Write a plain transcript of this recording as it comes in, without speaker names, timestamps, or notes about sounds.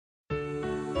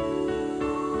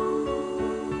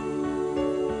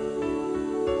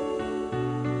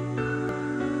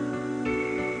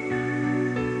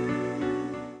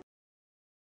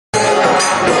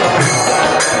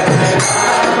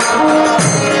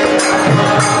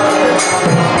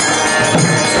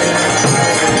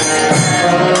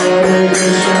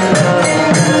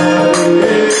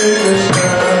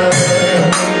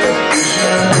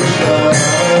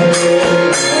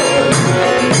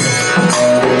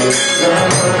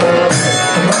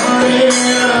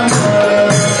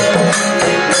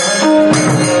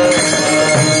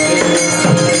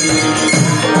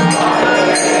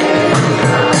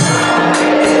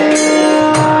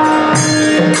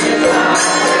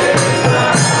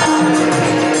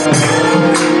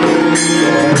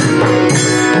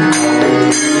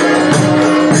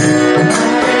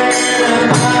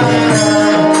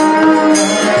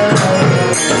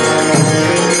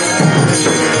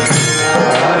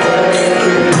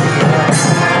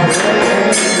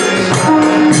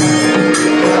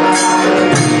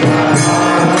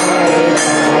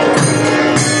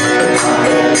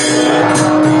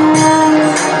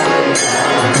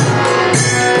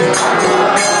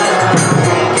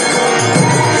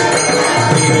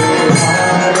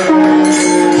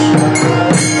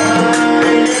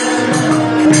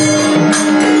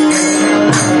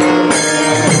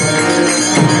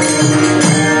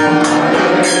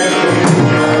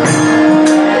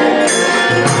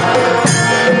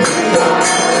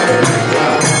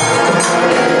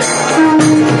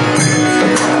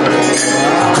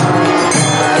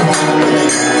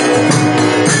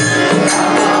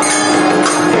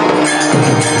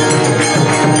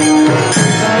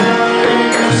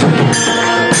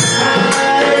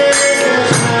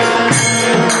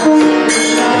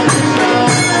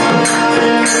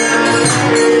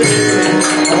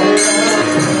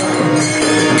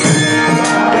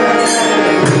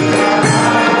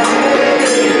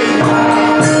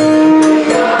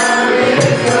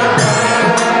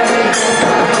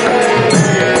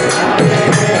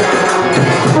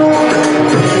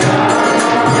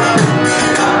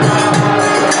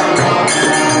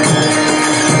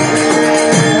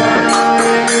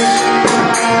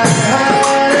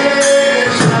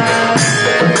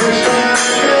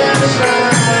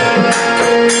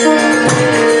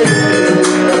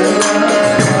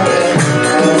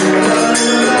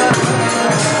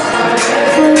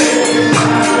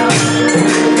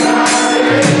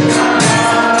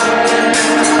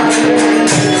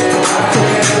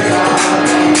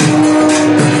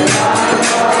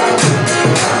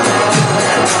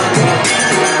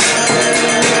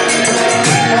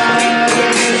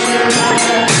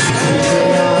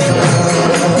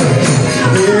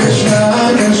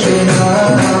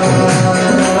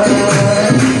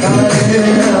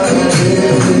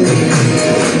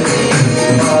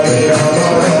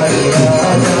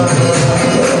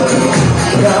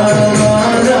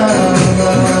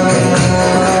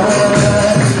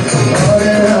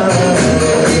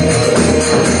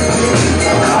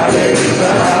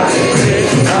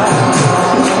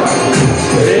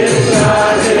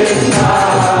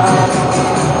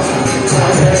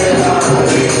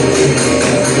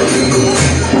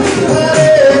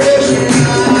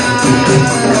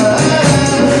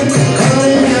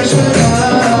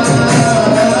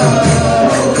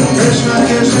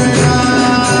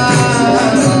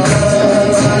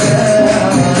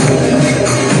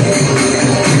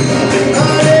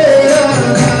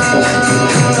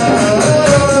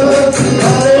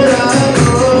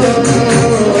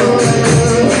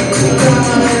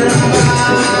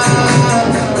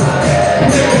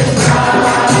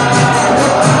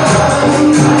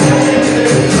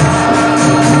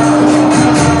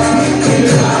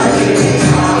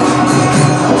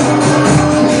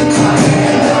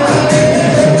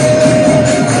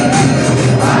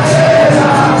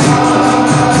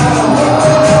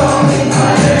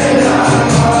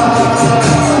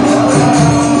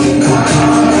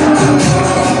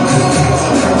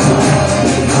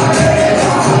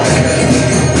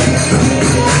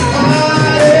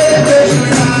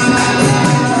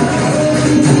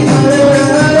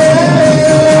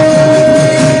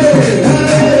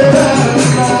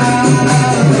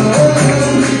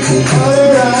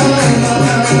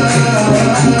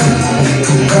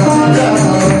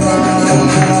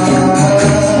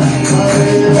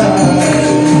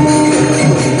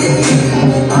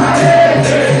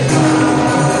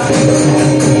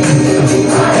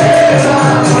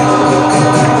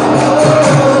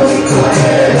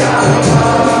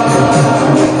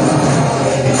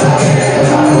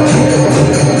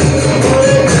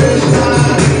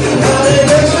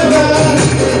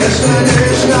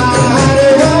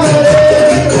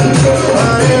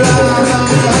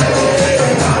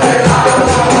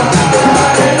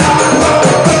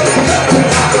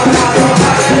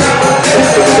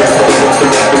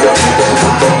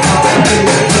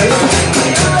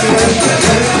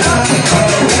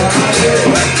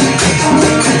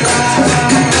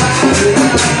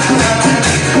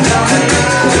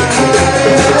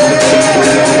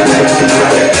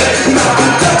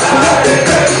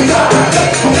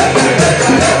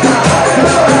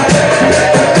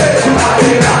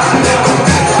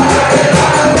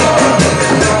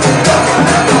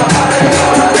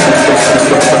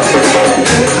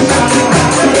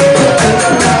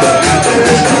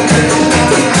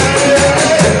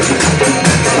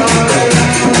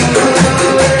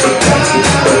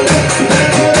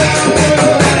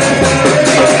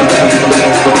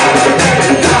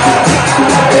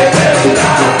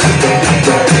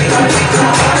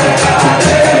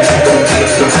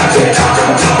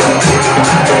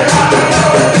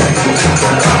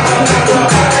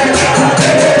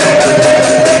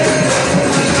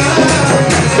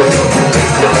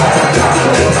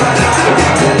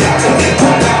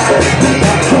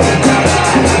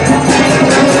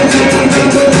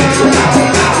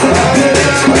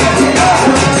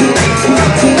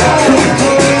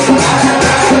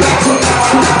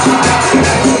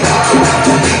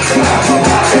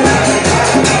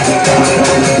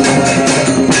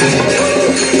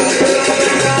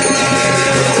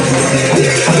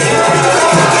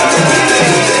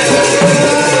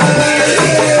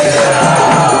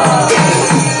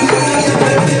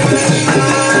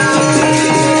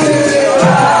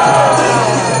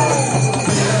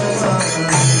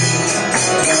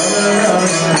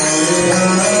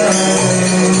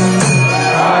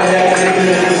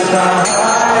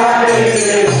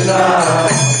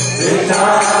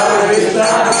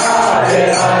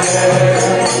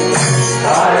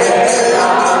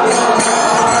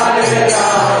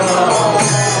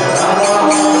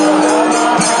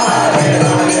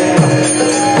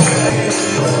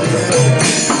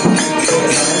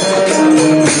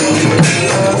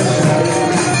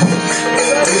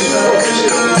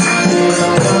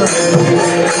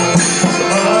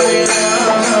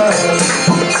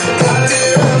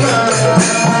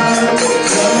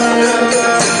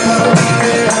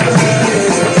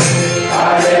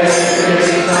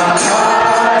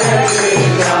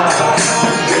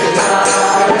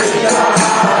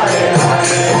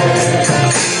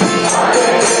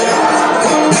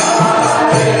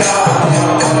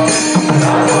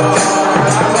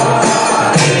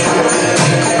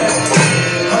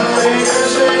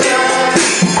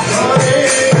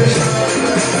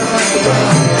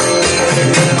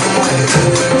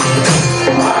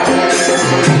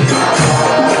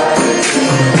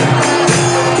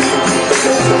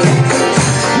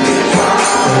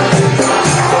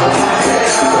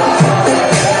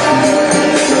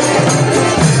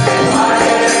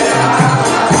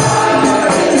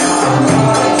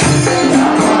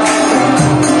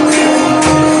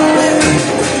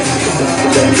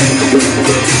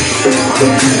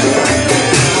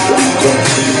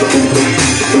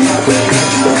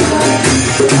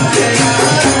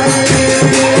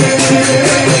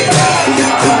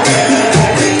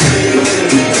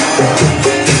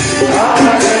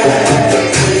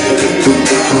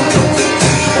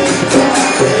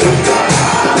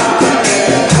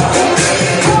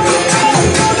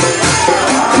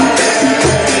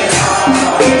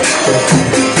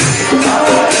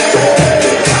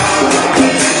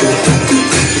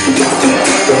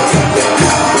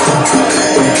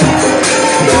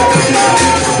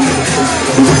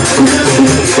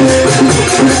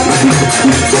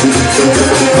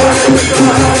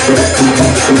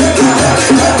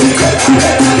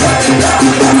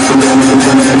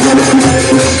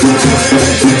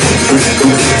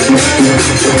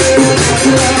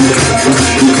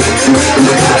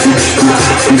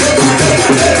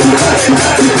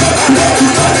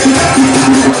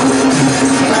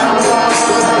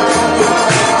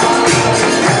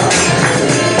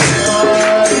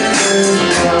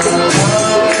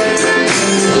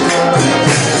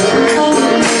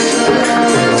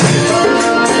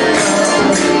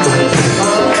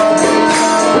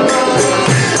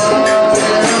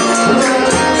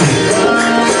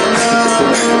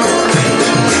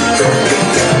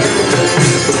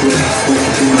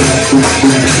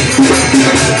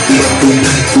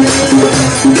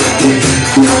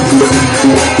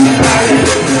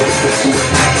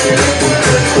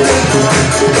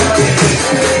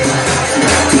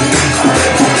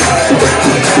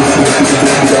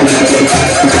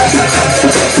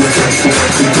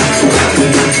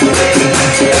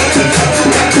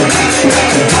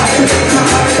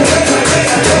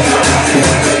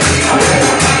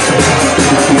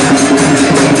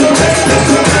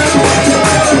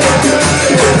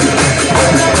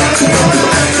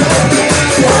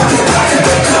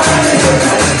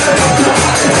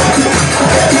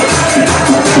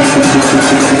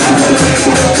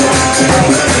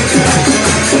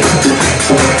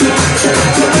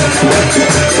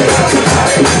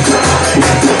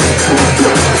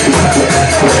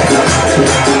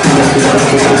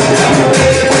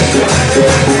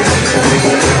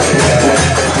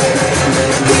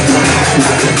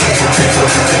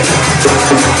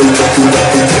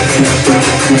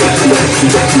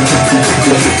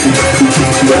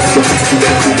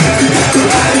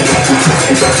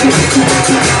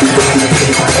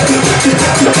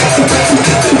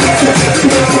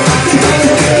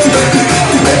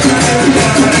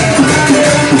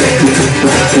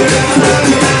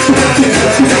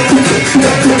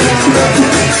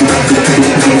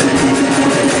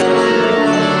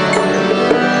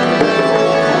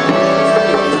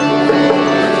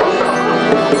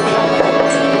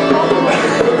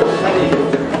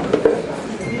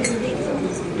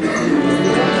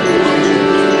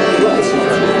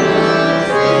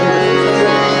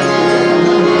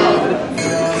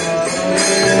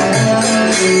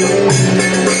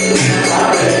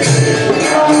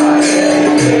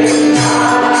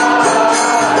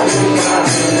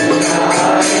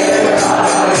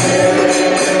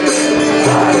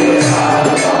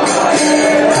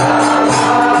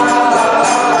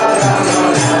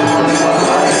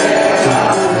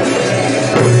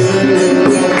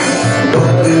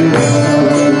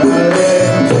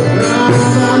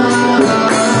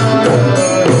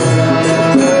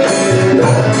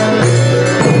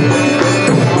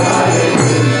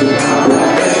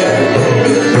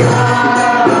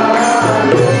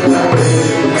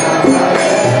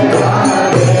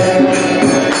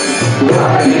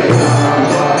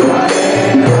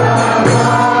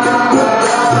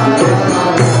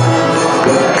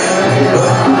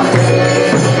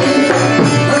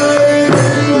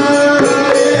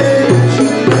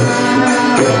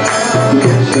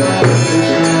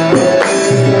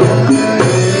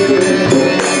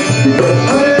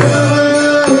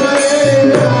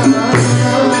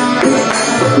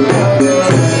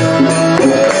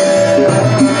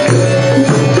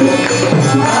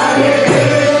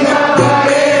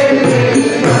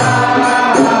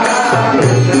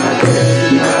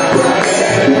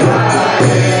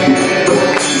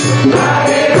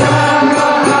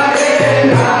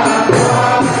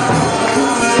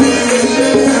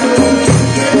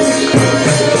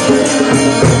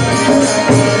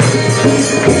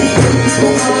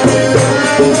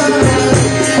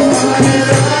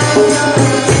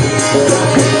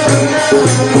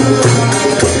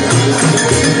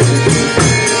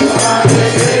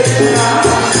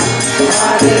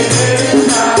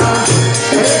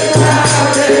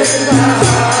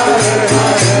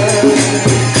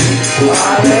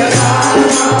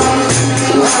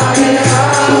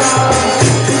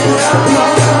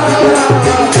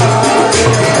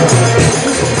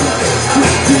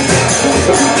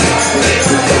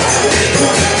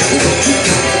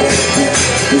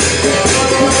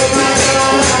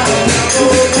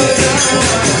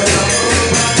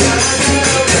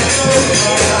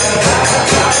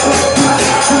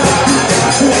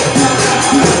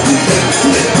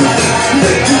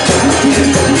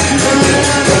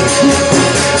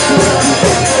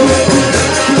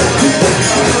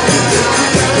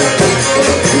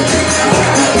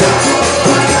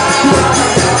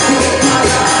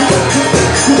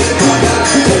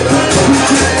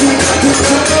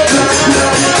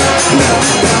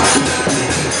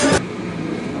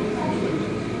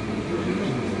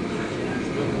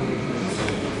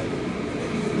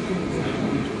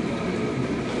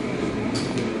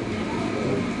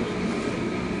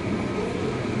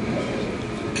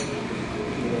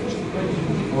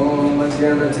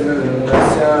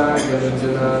Jnanatinadandasya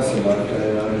Gajanjana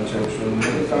Samakaya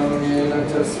Chakshunmitam Yena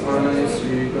Tasmai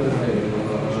Sri Gurave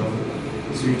Namaha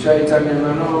Sri Chaitanya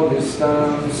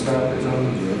Manovistam Stapitam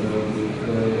Jena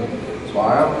Bhutale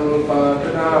Swayam Rupa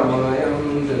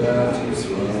Kadamayam Dadati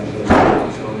Swayam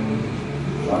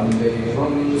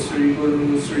Vandeham Sri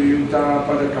Guru Sri Yuta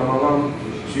Padakamalam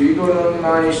Sri Guru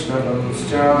Vaishnavam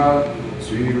Scha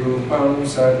Sri Rupam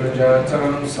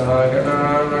Sagrajatam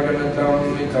Sagana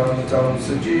Raganatam Vitam Tam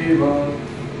Sajivam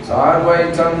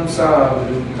Sarvaitam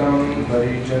Savaduktam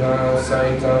Parijana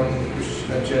Saitam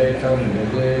Krishna Chaitanya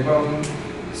Devam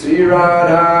Sri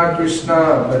Radha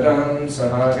Krishna Padam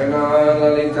Sahagana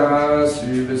Lalita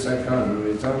Sri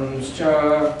Visakanvitam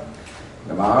Scha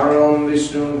Namaram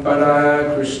Vishnu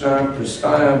Padaya Krishna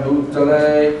Pristaya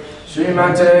Bhutale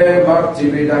Srimate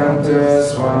Bhaktivedanta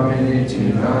Swamini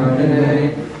Namine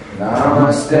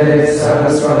Namaste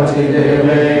Saraswati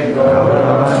Deve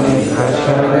Gauravani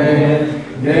Prashane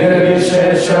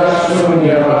Nirvishesha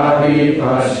Shunyavadi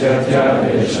Paschatya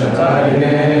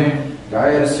Veshatarine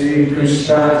Jaya Sri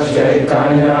Krishna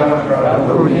Chaitanya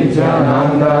Prabhu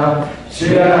Nityananda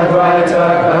Shri Advaita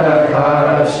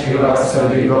Gadadhara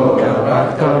Srivasadi Gaura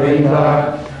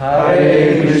Bhaktavinda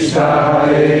Hare Krishna,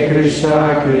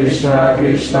 Krishna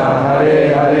Krishna,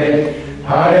 Hare Hare,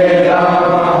 Hare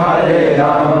Rama,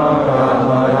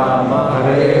 Rama Rama,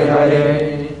 Hare Hare.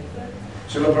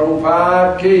 Srila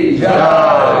Prabhupada ki jai.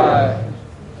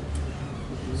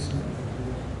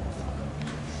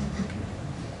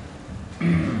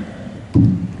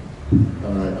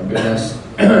 Alright, I've been asked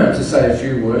to say a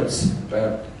few words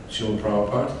about Srila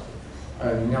Prabhupada.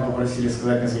 Меня попросили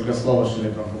сказать несколько слов о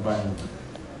Шриле Прабхупаде.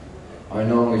 I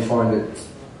normally find it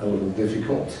a little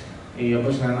difficult. И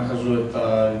обычно я нахожу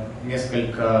это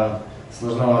несколько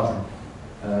сложновато.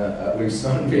 At least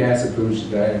on Vyasa Puja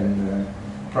Day and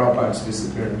Prabhupada's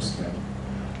disappearance day.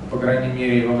 По крайней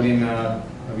мере, во время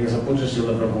Вьясапуджи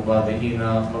Шрилы Прабхупады и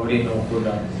во время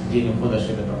ухода, день ухода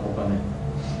Шрилы Прабхупады.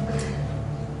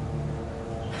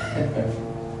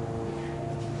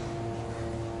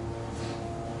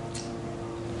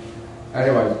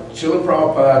 Anyway, Srila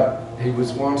Prabhupada, he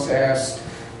was once asked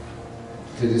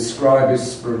to describe his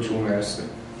spiritual master.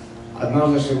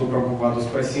 Однажды Шрилу Прабхупаду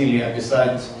спросили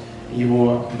описать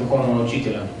его духовного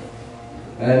учителя.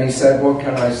 And he said, what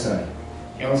can I say?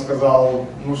 И он сказал,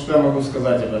 ну что я могу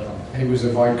сказать об этом? He was a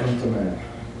Vaikuntha man.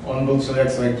 Он был человек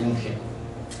с Вайкунтхи.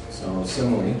 So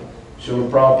similarly, Srila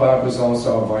Prabhupada was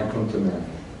also a Vaikuntha man.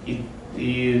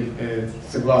 И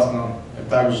согласно,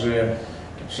 также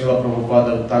Шрила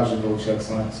Прабхупада также был человек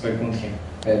с Вайкунтхи.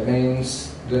 It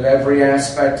means that every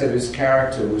aspect of his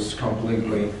character was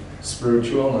completely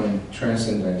spiritual and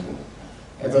transcendental.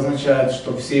 Это означает,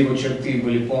 что все его черты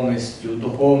были полностью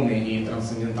духовные и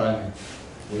трансцендентальные.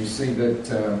 We see that,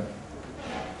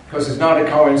 because it's not a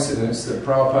coincidence that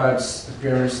Prabhupada's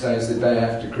appearance day is the day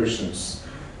after Krishna's.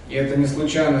 И это не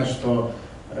случайно, что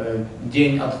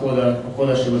день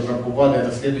ухода Шрилы Прабхупады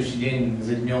это следующий день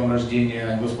за днем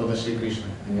рождения Господа Шри Кришны.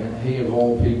 He of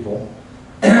all people,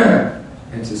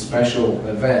 it's a special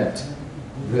event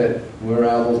that we're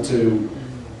able to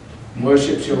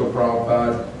worship Srila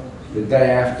Prabhupada the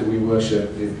day after we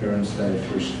worship the appearance day of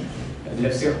Krishna. Для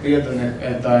всех преданных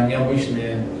это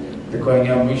такое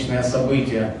необычное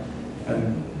событие,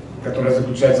 которое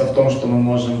заключается в том, что мы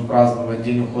можем праздновать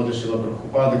день ухода Шрилы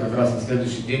Прабхупады как раз на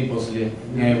следующий день после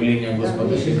дня явления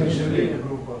Господа Шри Кришны.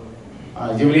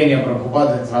 А явление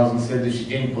Прабхупады сразу на следующий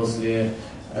день после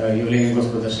явления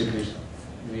Господа Шри Кришны.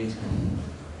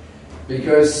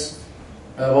 Because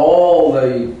of all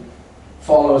the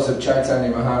followers of Chaitanya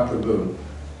Mahaprabhu,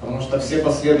 потому что все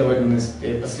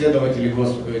последователи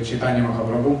Господа Чайтанья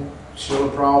Махапрабху,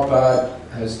 Srila Prabhupada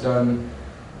has done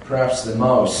perhaps the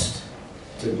most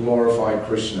to glorify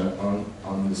Krishna on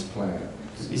this planet.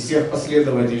 Из всех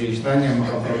последователей Чайтанья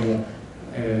Махапрабху,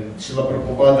 Шрила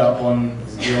Прабхупада, он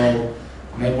сделал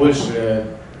больше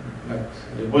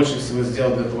всего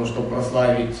сделал для того, чтобы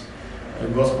прославить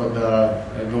Господа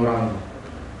Гауранга.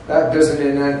 That doesn't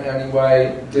in any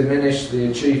way diminish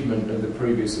the achievement of the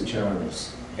previous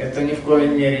acharyas. Это ни в коей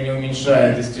мере не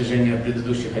уменьшает достижения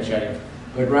предыдущих ачарьев.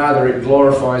 But rather it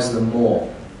glorifies them more.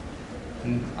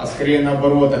 А скорее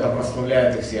наоборот, это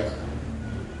прославляет их всех.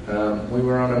 We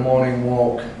were on a morning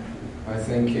walk, I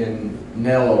think in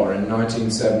Nellore in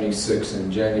 1976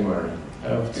 in January.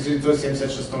 В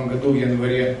 1976 году в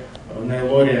январе в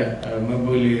Нейлоре мы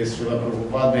были с Шрилой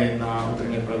Прабхупадой на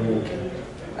утренней прогулке.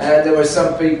 And there were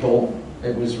some people,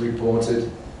 it was reported,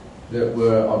 that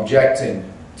were objecting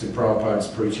to Prabhupada's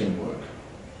preaching work.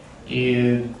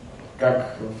 И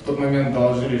как в тот момент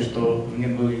доложили, что мне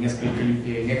были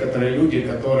некоторые люди,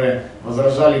 которые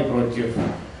возражали против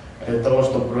того,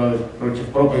 что против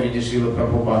проповеди Шрилы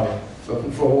Прабхупады.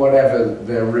 For whatever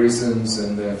their reasons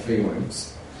and their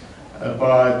feelings.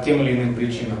 По тем или иным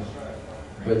причинам.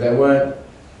 But they weren't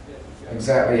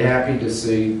exactly happy to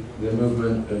see the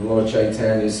movement of Lord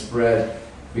Chaitanya spread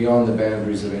beyond the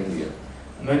boundaries of India.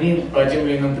 Но они по тем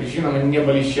или иным причинам они не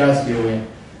были счастливы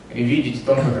видеть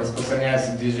то, как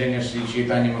распространяется движение Шри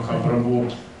Чайтаньи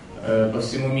Махапрабху по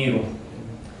всему миру.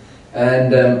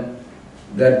 And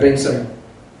there have been some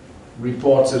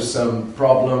reports of some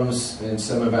problems in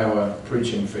some of our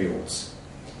preaching fields.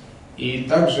 И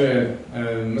также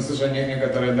мы слышали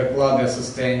некоторые доклады о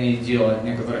состоянии дела, о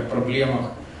некоторых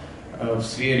проблемах в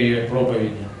сфере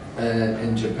проповеди.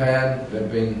 In Japan, there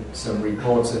have been some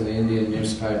reports in the Indian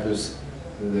newspapers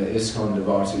that the ISKCON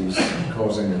devotees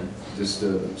causing a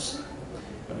disturbance.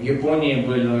 В Японии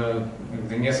было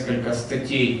несколько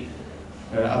статей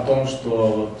о том,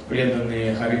 что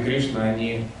преданные Харе Кришна,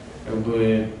 они как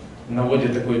бы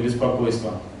наводят такое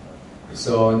беспокойство.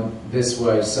 So in this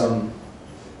way, some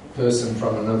person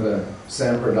from another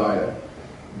sampradaya,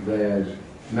 they had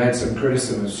made some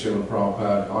criticism of Srila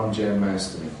Prabhupada on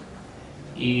Janmashtami.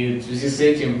 И в связи с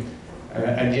этим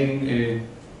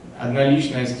одна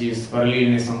личность из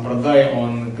параллельной сампрадай,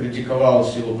 он критиковал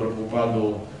Шрилу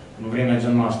Прабхупаду во время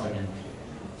Джанмаштами.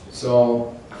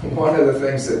 So one of the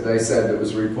things that they said that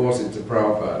was reported to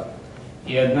Prabhupada,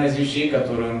 и одна из вещей,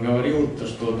 которую он говорил, то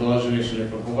что доложили Шриле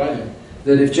Прабхупаде,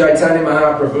 that if Chaitanya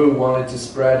Mahaprabhu wanted to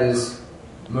spread his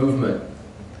movement,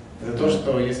 это то,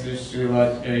 что если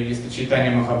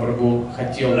Чайтанья Махапрабху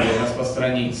хотел бы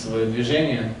распространить свое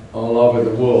движение all over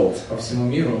the world, по всему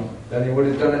миру, then he would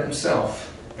have done it himself.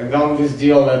 тогда он бы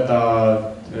сделал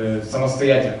это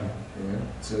самостоятельно.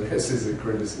 So this is a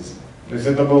criticism. То есть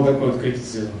это был такой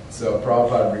критицизм. So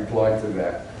Prabhupada replied to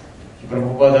that. И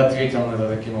Прабхупада ответил на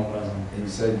это таким образом. He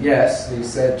said, yes, he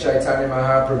said, Chaitanya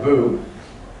Mahaprabhu,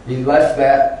 he left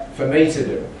that for me to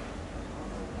do.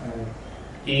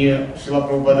 И Шрила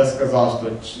Прабхупада сказал,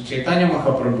 что Чайтанья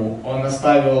Махапрабху, он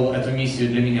оставил эту миссию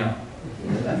для меня.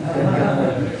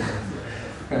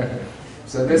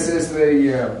 So this is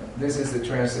the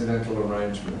transcendental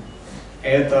arrangement.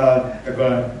 Это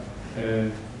такое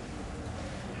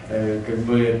как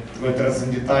бы такое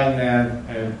трансцендентальное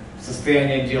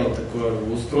состояние дел, такое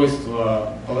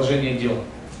устройство, положение дел.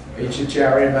 Each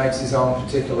acharya makes his own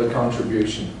particular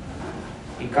contribution.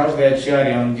 И каждый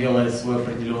ачарья, он делает свой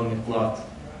определенный вклад.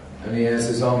 And he has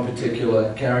his own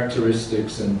particular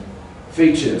characteristics and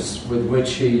features with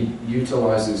which he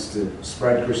utilizes to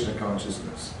spread Krishna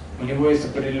consciousness. У него есть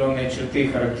определенные черты,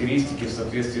 характеристики, в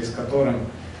соответствии с которым,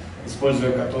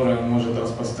 используя которые он может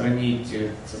распространить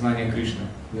сознание Кришны.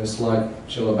 Just like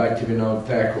Srila Bhaktivinoda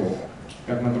Thakur.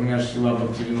 Как, например, Шрила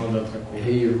Бхактивинода Тхакур.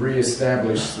 He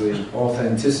re-established the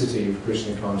authenticity of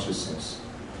Krishna consciousness.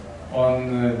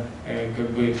 Он как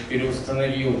бы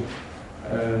переустановил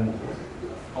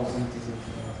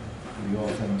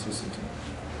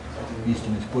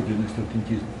истинность, подлинность,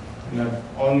 аутентизм.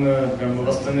 Он как бы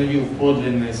восстановил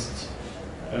подлинность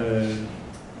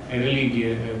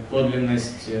религии,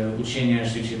 подлинность учения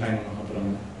Шри Чайтаньи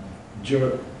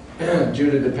Махапрабху. Due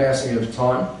to the passing of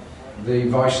time, the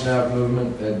Vaishnava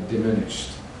movement had diminished.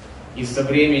 И со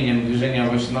временем движение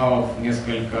вайшнавов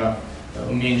несколько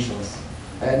уменьшилось.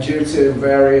 And due to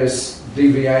various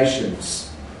deviations,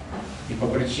 и по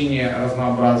причине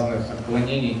разнообразных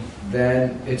отклонений,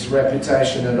 then its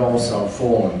reputation had also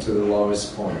fallen to the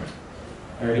lowest point.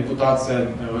 Репутация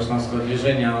вайшнавского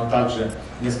движения она также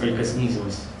несколько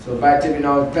снизилась. So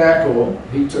Bhaktivinoda Thakur,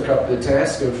 he took up the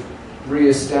task of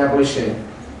re-establishing.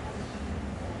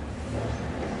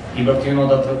 И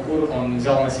Бхактивинода Тхакур, он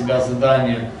взял на себя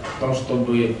задание в том,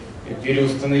 чтобы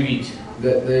переустановить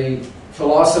That the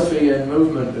philosophy and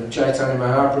movement of Chaitanya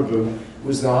Mahaprabhu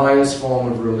was the highest form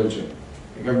of religion.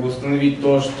 И как бы установить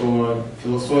то, что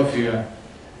философия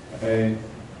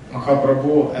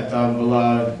Махапрабху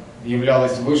это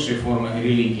являлась высшей формой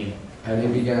религии. And he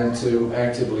began to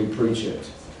actively preach it.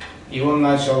 И он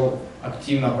начал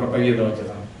активно проповедовать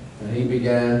это. And he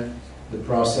began the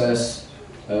process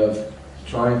of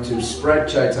trying to spread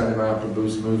Chaitanya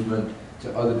Mahaprabhu's movement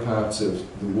to other parts of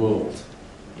the world.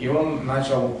 И он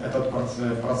начал этот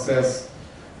процесс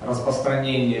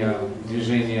распространения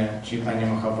движения Чайтаньи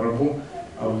Махапрабху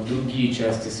в другие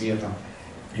части света.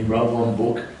 He wrote one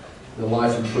book, The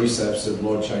Life and Precepts of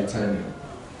Lord Chaitanya.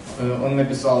 Он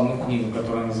написал одну книгу,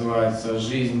 которая называется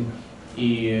 «Жизнь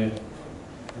и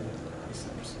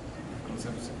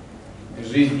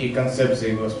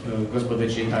концепции Господа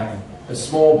Чайтаньи». A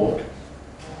small book.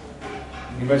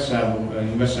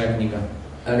 небольшая книга.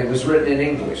 And it was written in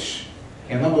English.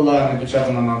 И она была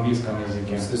напечатана на английском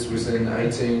языке. This was in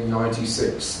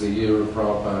 1896, the year of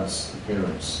Prabhupada's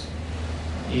appearance.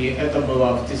 И это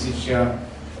было в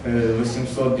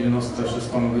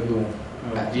 1896 году,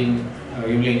 в день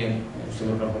явления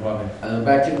Шрилы Прабхупады.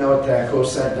 Bhaktivinoda Thakur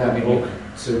sent that book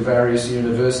to various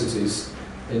universities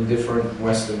in different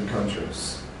Western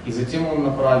countries. И затем он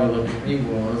направил эту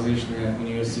книгу в различные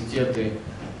университеты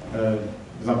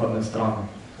западных стран.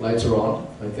 Later on,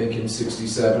 I think in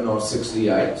 67 or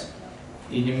 68,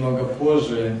 И немного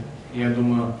позже, я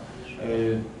думаю,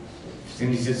 в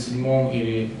 77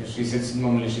 или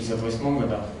 67 или 68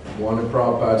 годах, one of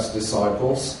Prabhupada's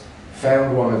disciples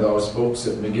found one of those books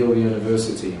at McGill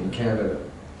University in Canada.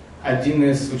 один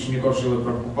из учеников Шрилы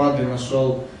Прабхупады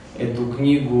нашел эту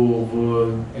книгу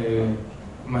в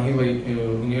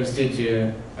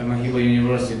университете Могила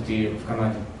University в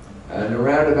Канаде. And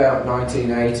around about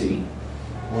 1980,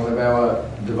 one of our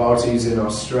devotees in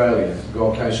Australia,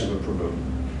 KSHETRA Prabhu,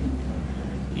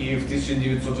 И в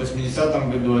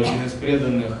 1980 году один из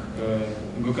преданных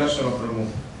КШЕТРА Прабху,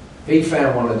 he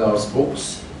found one of those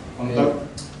books он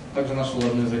также нашел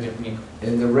одну из этих книг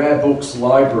in the rare books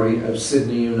library of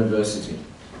Sydney University.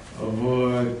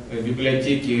 в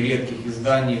библиотеке редких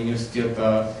изданий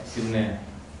университета Сиднея.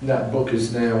 That book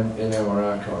is now in our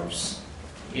archives.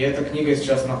 И эта книга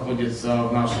сейчас находится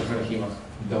в наших архивах.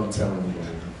 Don't tell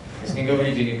anybody. То есть не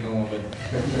говорите никому об этом.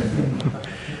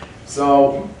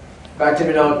 So,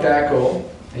 Bhaktivinoda Thakur,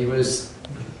 he was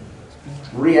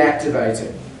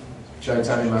reactivating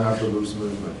Chaitanya Mahaprabhu's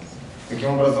movement.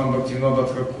 Таким образом, Бхактивинода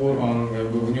Тхакур, он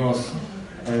внес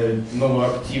новую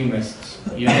активность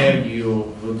и энергию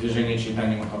в движение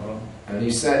Чайтаньи Махапрабху. And he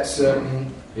set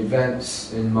certain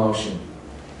events in motion.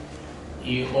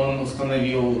 И он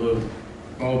установил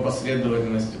новую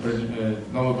последовательность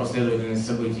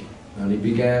событий. And he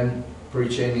began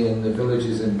preaching in the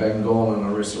villages in Bengal and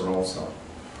Orissa also.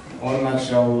 Он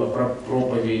начал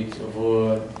проповедь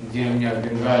в деревнях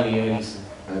Бенгалии и Орисы.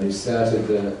 And he started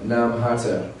the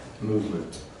Namhata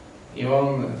movement. И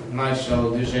он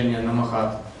начал движение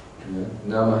Намахата.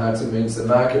 Namahata means the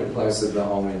marketplace of the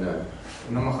holy name.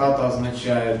 Намахата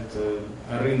означает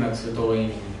рынок святого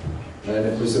имени. And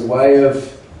it was a way of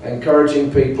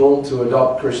encouraging people to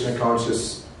adopt Krishna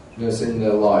consciousness in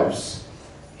their lives.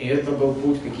 И это был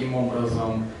путь, каким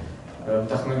образом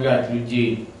вдохновлять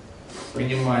людей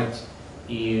принимать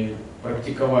и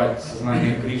практиковать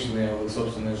сознание Кришны в их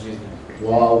собственной жизни.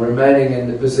 While remaining in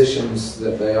the positions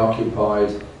that they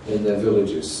occupied in their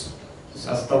villages.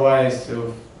 Оставаясь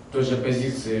в той же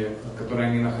позиции, в которой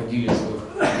они находились в их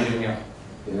деревнях.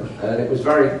 Yeah. And it was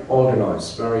very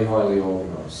organized, very highly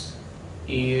organized.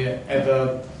 И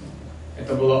это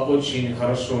было очень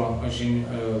хорошо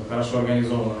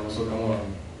организовано на высоком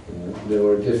уровне. Yeah. There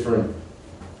were different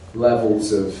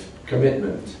levels of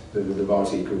commitment that the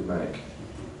devotee could make.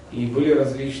 И были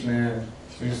различные,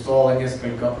 существовало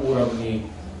несколько уровней,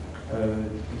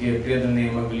 где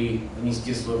преданные могли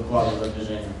внести свой вклад в это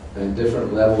движение. And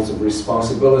different levels of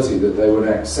responsibility that they would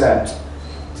accept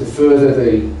to further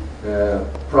the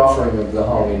proffering of the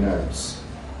holy names.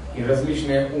 И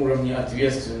различные уровни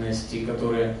ответственности,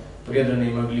 которые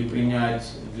преданные могли принять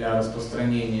для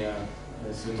распространения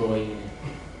святого имени.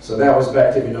 So that was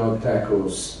Bhaktivinoda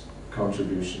Thakur's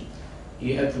contribution.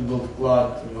 И это был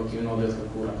вклад Бхактивинода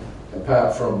Тхакура.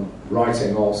 Apart from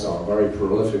writing also very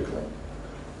prolifically.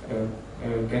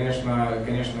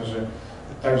 Конечно же,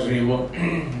 также его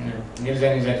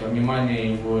нельзя не взять во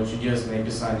внимание его чудесные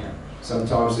писания.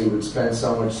 Sometimes he would spend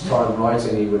so much time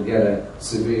writing he would get a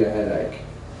severe headache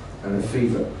and a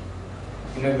fever.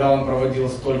 Иногда он проводил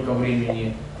столько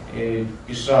времени,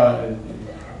 пиша,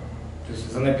 то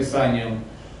есть за написанием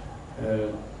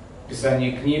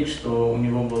книг, что у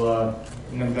него была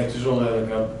иногда тяжелая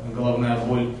такая головная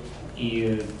боль,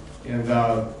 и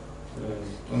иногда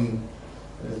он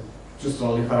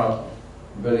чувствовал лихорадку.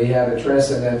 But he had a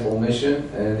transcendental mission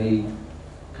and he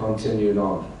continued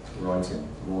on writing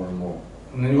more and more.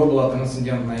 У него была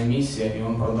трансцендентная миссия, и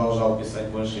он продолжал писать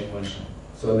больше и больше.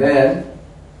 So then,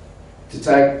 to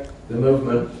take the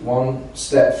movement one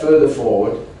step further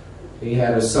forward, he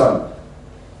had a son,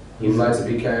 who later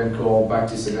became called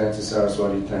Bhaktisiddhanta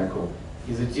Saraswati Thakur.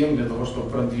 И затем, для того, чтобы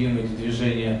продвинуть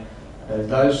движение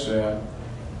дальше,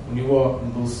 у него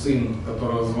был сын,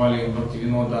 которого звали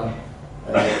Бхактивинода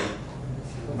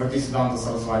Бхактисиддханта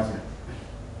Сарасвати.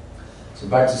 So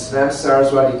Bhaktisiddhanta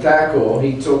Saraswati Thakur,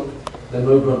 he took the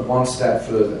movement one step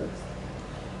further.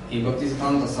 И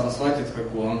Бхактисиддханта Сарасвати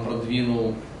Тхакур, он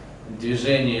продвинул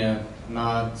движение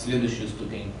на следующую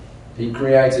ступень. He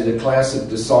created a class of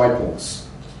disciples.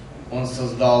 он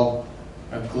создал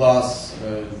класс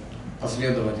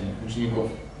последователей, учеников,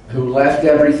 who left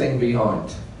everything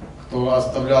behind. кто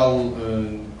оставлял,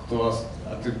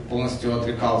 полностью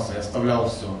отрекался и оставлял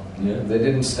все. Yeah, they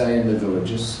didn't stay in the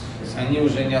villages, То есть они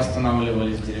уже не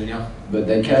останавливались в деревнях, but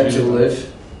they came to live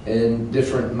in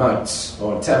different mutts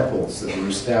or temples that were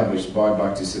established by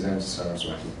Bhaktisiddhanta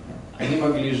Saraswati. они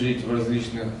могли жить в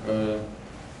различных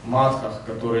матках,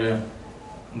 которые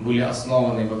были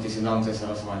основаны Бхактисиддхантой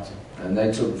Сарасвати. And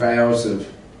they took vows of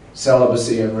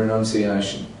celibacy and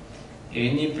renunciation. И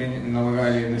они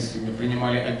налагали на себя,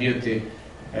 принимали обеты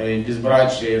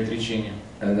безбрачия и отречения.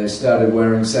 And they started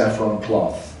wearing saffron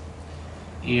cloth.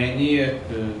 И они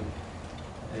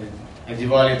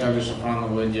одевали также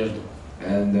шафрановую одежду.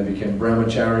 And they became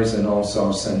brahmacharis and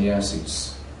also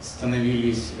sannyasis.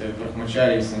 Становились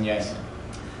брахмачари и саньяси.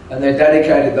 And they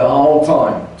dedicated the whole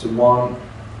time to one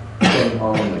thing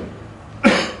only.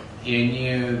 И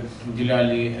они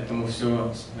уделяли этому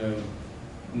все,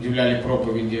 уделяли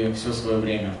проповеди все свое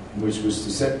время. Which was to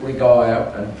simply go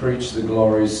out and preach the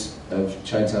glories of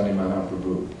Chaitanya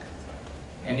Mahaprabhu.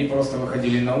 Они просто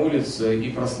выходили на улицу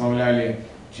и прославляли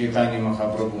Чайтанья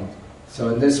Махапрабху. So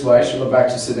in this way, Srila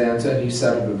Bhaktisiddhanta, he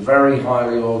set up a very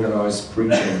highly organized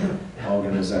preaching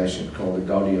organization called the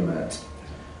Gaudiya Mat.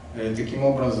 Таким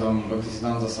образом,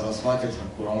 Бхактисиддханта Сарасвати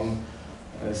Тхакур, он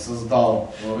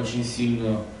создал очень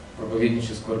сильную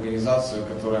проповедническую организацию,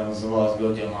 которая называлась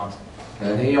Гаудия Мат.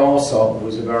 And he also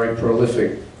was a very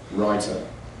prolific writer.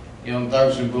 И он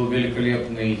также был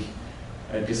великолепный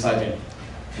писатель.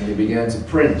 And he began to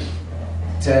print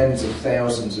tens of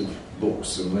thousands of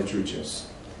books and literatures.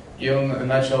 И он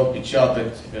начал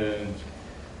печатать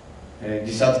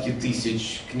десятки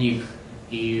тысяч книг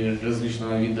и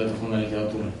различного вида духовной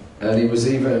литературы. And he was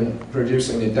even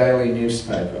producing a daily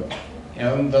newspaper, И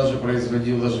он даже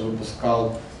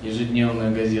выпускал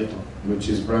ежедневную газету, which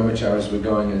his brahmacharis were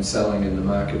going and selling in the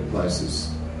marketplaces.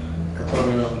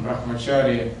 которую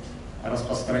брахмачари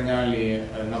распространяли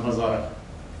на базарах.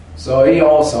 So he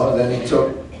also, then he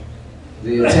took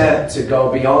the attempt to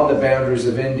go beyond the boundaries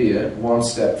of India one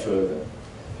step further.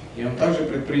 И он также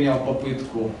предпринял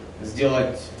попытку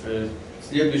сделать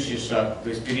следующий шаг, то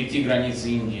есть перейти границы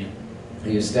Индии.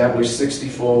 He established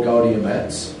 64 Gaudiya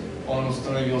Mats, Он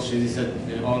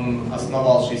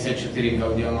основал 64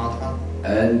 Гаудия Матха,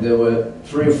 and there were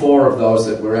 3 or 4 of those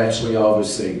that were actually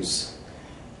overseas.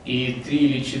 и 3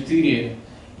 или 4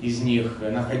 из них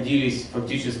находились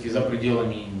фактически за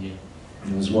пределами Индии.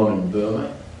 There was one in Burma,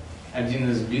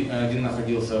 Один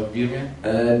находился в Бирме,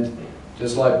 and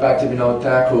just like Bhaktivinoda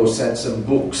Thakur sent some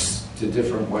books to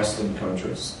different Western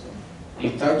countries. и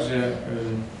также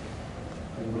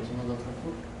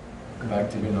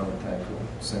Bhaktivinoda Thakur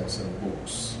sent some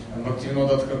books.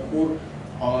 Бхактивинода Тхакур,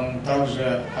 он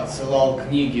также отсылал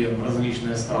книги в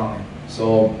различные страны.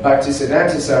 So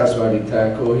Bhaktisiddhanta Saraswati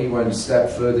Thakur, he went a step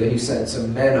further, he sent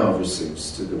some men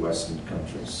overseas to the Western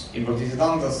countries. И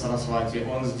Бхактисиддханта Сарасвати,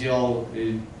 он сделал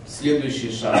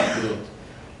следующий шаг вперед.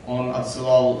 Он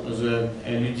отсылал уже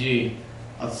людей,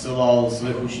 отсылал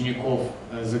своих учеников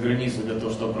за границу для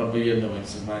того, чтобы проповедовать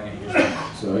сознание Кришны.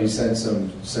 So he sent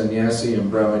some sannyasi and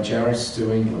brahmacharis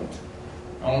to England.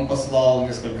 Он послал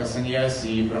несколько саньяси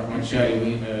и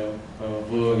брахмачари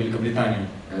в Великобританию.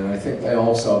 And I think they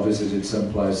also visited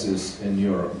some places in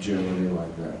Europe, Germany,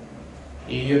 like that.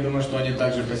 И я думаю, что они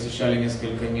также посещали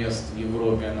несколько мест в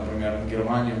Европе, например, в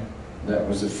Германию. That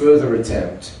was a further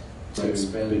attempt to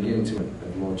begin to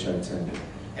Lord Chaitanya.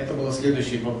 Это было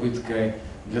следующей попыткой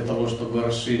для того, чтобы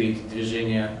расширить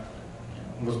движение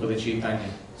Господа Чайтаньи.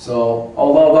 So,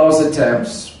 although those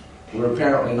attempts were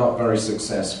apparently not very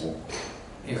successful,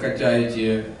 И хотя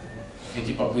эти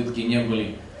попытки не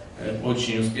были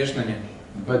очень успешными,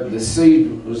 but the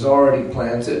seed was already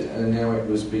planted and now it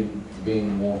was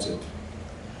being watered.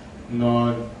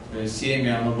 но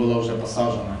семя оно было уже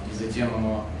посажено, и затем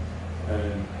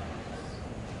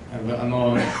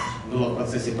оно было в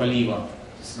процессе полива, то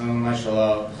есть оно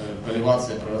начало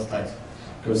поливаться и прорастать.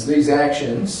 Because these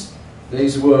actions,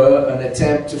 these were an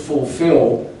attempt to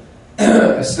fulfill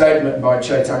a statement by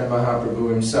Chaitanya Mahaprabhu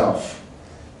himself.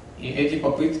 И эти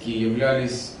попытки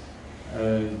являлись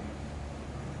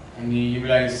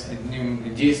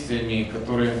одним действиями,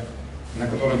 на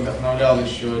которые вдохновлял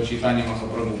еще Чайтанья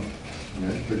Махапрабху.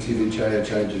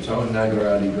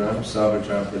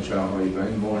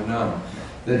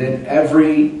 That in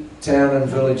every town and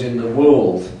village in the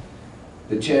world,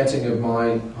 the chanting of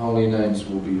my holy names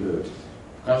will be heard.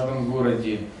 В каждом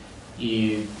городе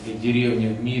и деревне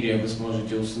в мире вы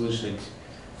сможете услышать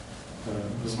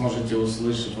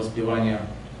воспевание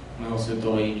моего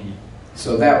святого имени.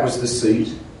 So that was the seed.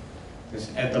 То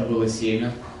есть это было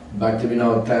семя.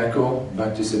 Bhaktivinoda Thakur,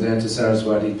 Bhaktisiddhanta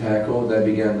Saraswati Thakur, they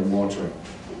began the watering.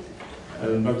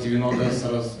 Бхактивинода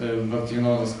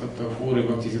Тхакур и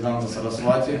Бхактисиддханта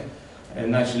Сарасвати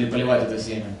начали поливать это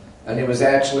семя. And it was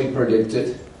actually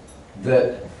predicted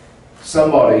that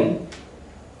somebody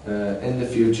in the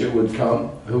future would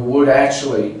come who would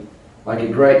actually, like a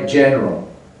great general,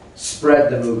 spread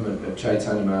the movement of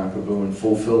Chaitanya Mahaprabhu and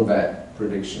fulfill that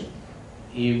prediction.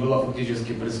 И было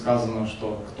фактически предсказано,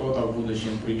 что кто-то в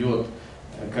будущем придет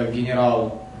как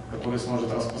генерал, который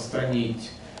сможет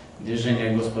распространить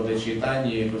движение Господа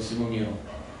Чайтаньи по всему миру.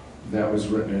 That was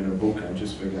written in a book, I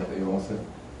just forgot the author,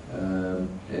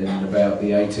 in about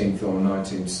the 18th or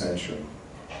 19th century.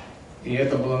 И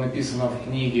это было написано в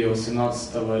книге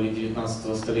 18 или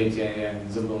 19 столетия, я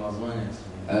забыл название.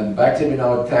 And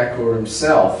Bhaktivinoda Thakur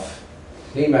himself,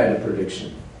 he made a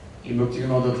prediction. И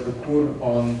Бхактивинода Тхакур,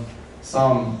 он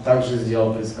сам также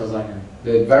сделал предсказание.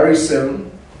 That very soon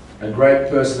a great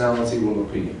personality will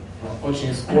appear.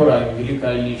 Очень скоро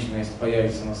великая личность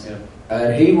появится на свет.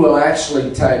 And he will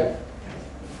actually take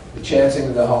the chanting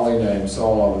of the holy names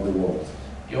all over the world.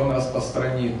 И он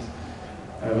распространит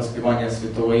воспевание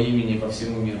святого имени по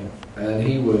всему миру. And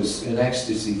he was in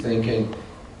ecstasy thinking,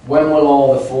 when will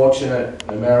all the fortunate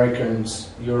Americans,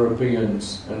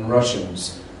 Europeans and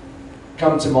Russians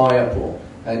come to Mayapur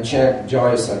and chant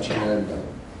Jaya Satchidananda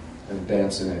and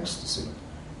dance in ecstasy?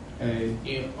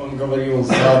 И он говорил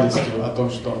с радостью о том,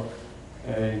 что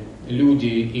люди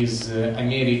из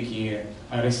Америки,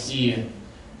 России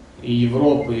и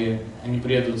Европы, они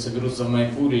приедут, соберутся в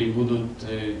Майпуре и будут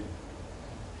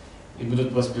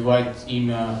воспевать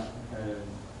имя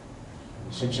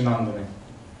Саччинанданы.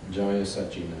 Jaya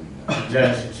Satchidananda.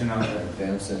 Джая Саччинанда.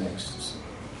 Dance in ecstasy.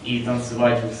 И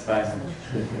танцевать в экстазе.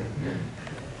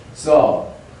 So,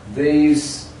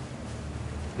 there's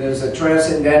a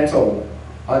transcendental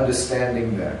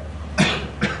understanding there.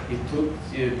 И тут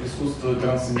присутствует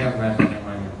трансцендентное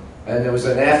понимание. And there was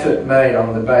an effort made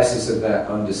on the basis of that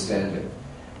understanding.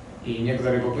 И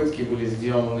некоторые попытки были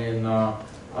сделаны на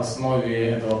основе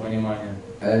этого понимания.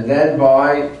 And then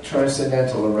by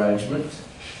transcendental arrangement,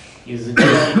 И затем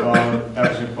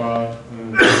также по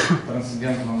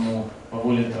трансцендентному, по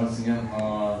воле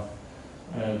трансцендентного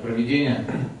провидения,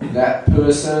 that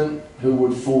person who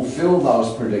would fulfill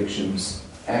those predictions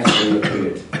actually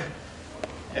appeared.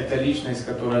 эта личность,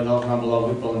 которая должна была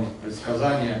выполнить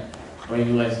предсказание,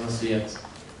 появилась на свет.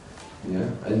 Yeah?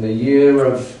 In the year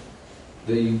of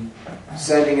the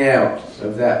sending out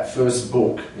of that first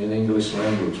book in English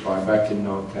language by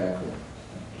Bhaktivinoda Thakur.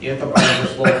 И это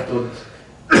произошло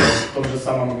в том же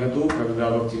самом году, когда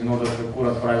Бхактивинода Тхакур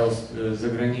отправил за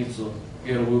границу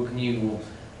первую книгу,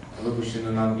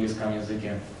 выпущенную на английском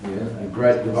языке. Yeah? A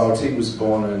great devotee was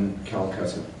born in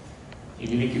Calcutta. И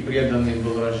великий преданный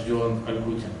был рожден в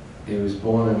Калькутте. He was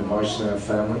born in a Vaishnava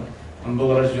family. Он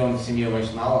был рожден в семье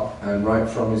вайшнавов. And right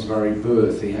from his very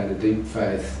birth he had a deep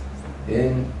faith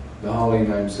in the holy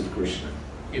names of Krishna.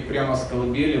 И прямо с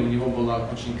колыбели у него была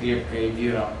очень крепкая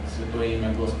вера в святое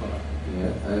имя Господа.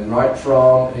 Yeah? And right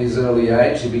from his early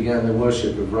age he began the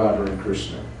worship of Radha and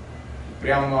Krishna.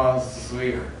 Прямо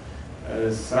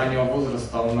с раннего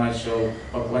возраста он начал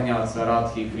поклоняться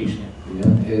Радхе и Кришне. Yeah?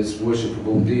 His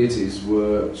worshipable deities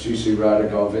were Shri Shri Radha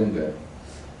Govinda.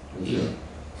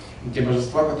 Те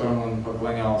божества, которым он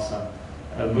поклонялся,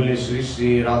 были Шри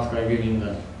Шри Радха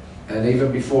Говинда. And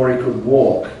even before he could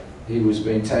walk, he was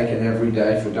being taken every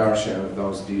day for darshan of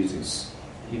those deities.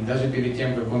 И даже перед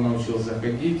тем, как он научился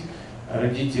ходить,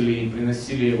 родители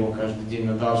приносили его каждый день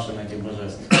на даршан этих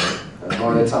божеств. And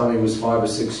by the time he was 5 or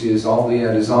 6 years old, he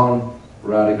had his own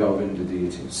Radha Govinda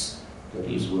deities that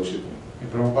he was worshipping. И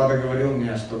Прабхупада говорил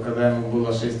мне, что когда ему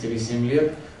было 6 или 7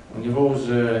 лет, у него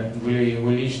уже были его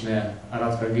личные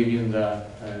Радха Говинда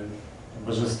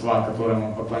божества, которым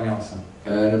он поклонялся.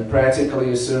 And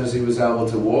practically as soon as he was able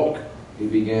to walk, he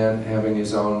began having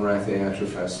his own Rath-yatra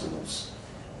festivals.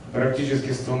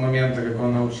 Практически с того момента, как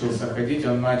он научился ходить,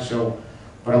 он начал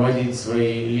проводить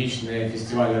свои личные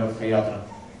фестивали Радха-ятра.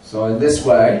 So in this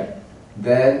way,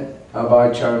 then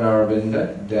Abhay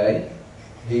Charanaravinda Day,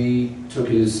 he took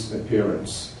his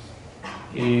appearance.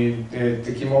 И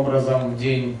таким образом в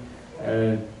день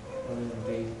Abhay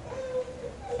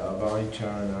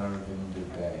Charanaravinda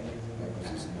Day, that was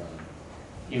his name.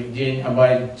 и в день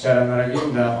Абхай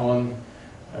Чаранаравинда он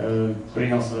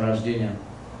принял свое рождение.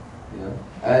 Yeah.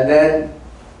 And then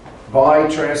by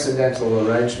transcendental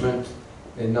arrangement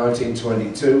in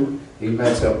 1922, he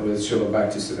met up with Srila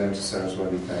Bhaktisiddhanta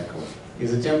Saraswati Thakur. И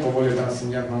затем, по воле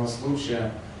трансцендентного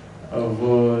случая,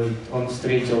 он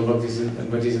встретил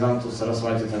Бхактисиддханту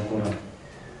Сарасвати Тхакура.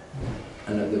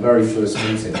 And at the very first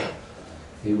meeting,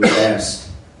 he was asked,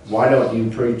 why don't you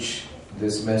preach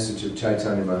this message of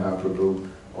Chaitanya Mahaprabhu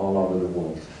all over the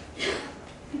world?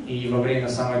 И во время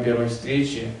самой первой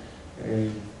встречи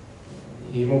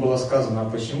ему было сказано,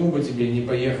 почему бы тебе не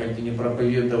поехать и не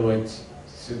проповедовать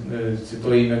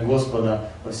святое имя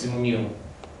Господа по всему миру?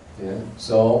 Yeah.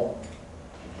 So,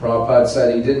 Prabhupada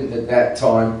said he didn't at that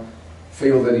time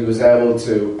feel that he was able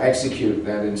to execute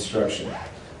that instruction.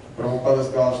 Прабхупада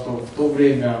сказал, что в то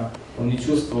время он не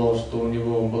чувствовал, что у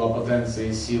него была потенция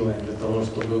и сила для того,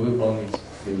 чтобы выполнить.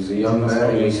 He was a young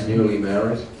man, he was newly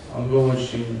married. Он был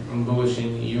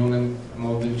очень юным,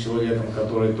 молодым человеком,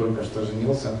 который только что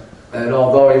женился. And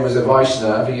although he was a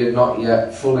Vaishnava, he had not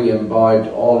yet fully imbibed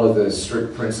all of the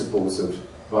strict principles of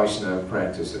Vaishnava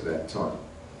practice at that time.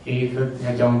 И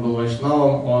хотя он был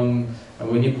вайшнавом, он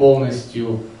не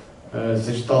полностью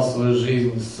сочетал свою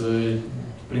жизнь с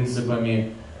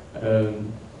принципами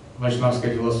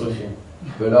вайшнавской философии.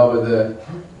 But over the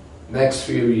next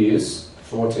few years,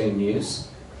 14 years,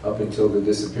 up until the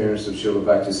disappearance of Srila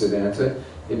Bhaktisiddhanta,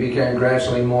 he became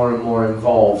gradually more and more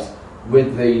involved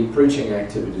with the preaching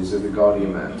activities of the Gaudiya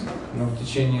Math. Но в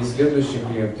течение следующих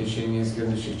лет, в течение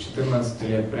следующих 14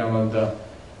 лет, прямо до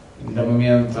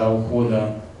момента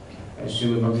ухода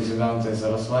Шрилы Бхактисиддханты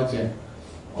Сарасвати,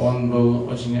 он был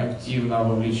очень активно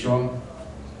вовлечен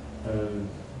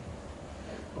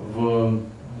в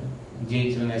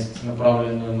деятельность,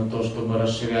 направленную на то, чтобы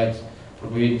расширять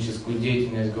проповедническую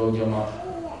деятельность Гаудия Мат.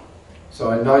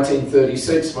 So in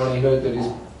 1936, when he heard that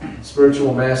his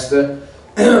spiritual master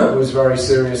was very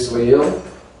seriously ill,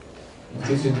 в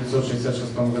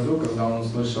 1966 году, когда он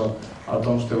услышал о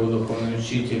том, что его духовный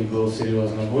учитель был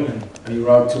серьезно болен, he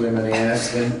wrote to him and he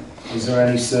asked him, is there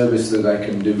any service that I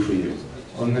can do for you?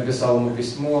 Он написал ему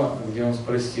письмо, где он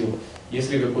спросил, есть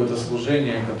ли какое-то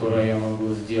служение, которое я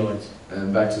могу сделать.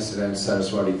 And Bhaktisiddhanta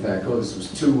Saraswati Thakur, this was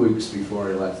 2 weeks before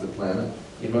he left the planet.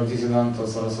 И Бхактисиддханта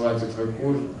Сарасвати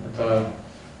Тхакур, это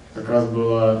как раз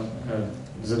было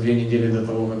за 2 недели до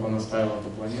того, как он оставил эту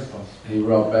планету. He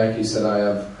wrote back, he said, I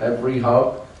have every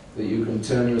hope that you can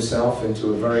turn yourself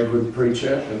into a very good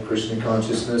preacher of Krishna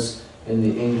consciousness in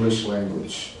the English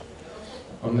language.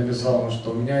 Он написал,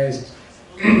 что у меня есть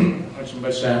очень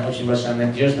большая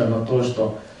надежда на то,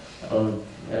 что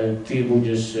ты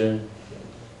будешь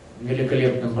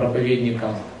великолепным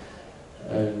проповедником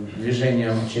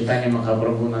движения Чайтанья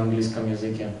Махапрабху на английском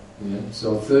языке.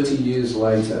 So 30 years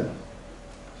later,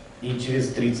 и через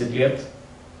 30 лет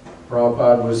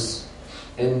Prabhupada was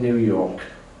in New York.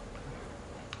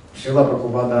 Шрила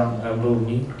Прабхупада был в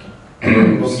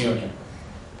Нью-Йорке.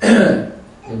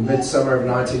 In midsummer of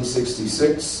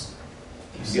 1966,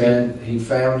 then he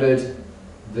founded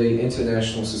the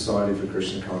International Society for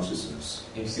Krishna Consciousness.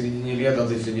 И в середине лета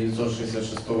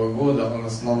 1966 года он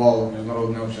основал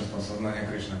Международное общество сознания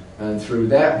Кришны. And through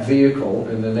that vehicle,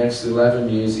 in the next 11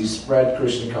 years, he spread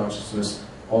Krishna consciousness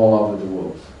all over the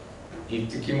world. И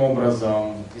таким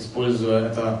образом, используя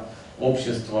это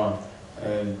общество,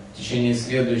 в течение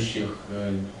следующих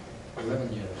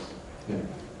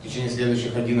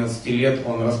 11 лет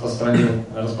он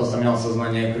распространял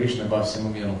сознание Кришны по всему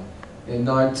миру. In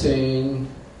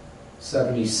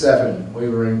 1977, we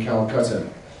were in Calcutta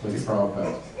with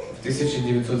Prabhupada. В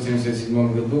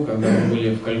 1977 году, когда мы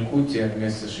были в Калькутте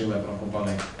вместе с Шрилой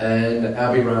Прабхупадой, and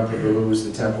Abhiram Prabhu, who was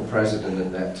the temple president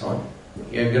at that time,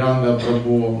 и Абхиранда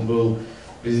Прабху был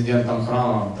президентом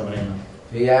храма в то время.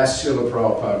 he asked Srila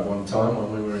Prabhupada one time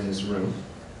when we were in his room,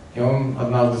 И он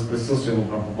однажды спросил Шрилу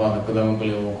Прабхупада, когда мы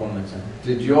были в его комнате: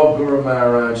 did your Guru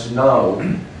Maharaj know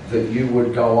that you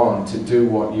would go on to do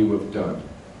what you have done?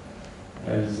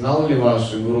 Знал ли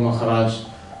ваш Гуру Махарадж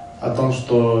о том,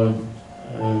 что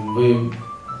вы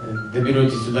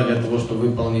доберетесь сюда для того, чтобы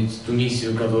выполнить ту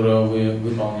миссию, которую вы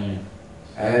выполнили?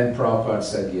 And Prabhupada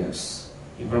said yes.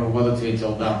 И Прабхупада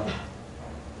ответил да.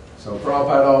 So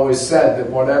Prabhupada always said that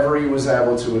whatever he was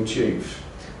able to achieve,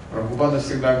 Прабхупада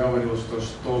всегда говорил, что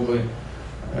чтобы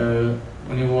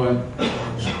у него,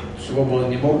 чего бы он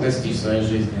не мог достичь в своей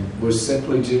жизни, was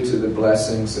simply due to the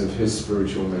blessings of his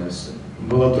spiritual master.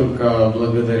 было только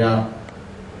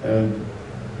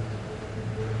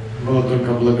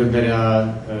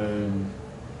благодаря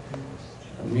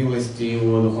милости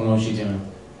его духовного учителя.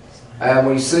 And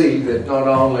we see that not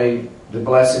only the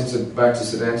blessings of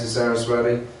Bhaktisiddhanta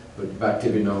Saraswati, but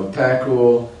Bhaktivinoda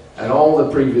Thakur, and all the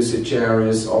previous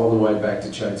acharyas all the way back to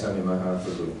Chaitanya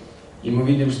Mahaprabhu. И мы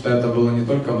видим, что это было не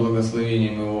только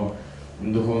благословением его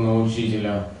духовного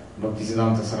учителя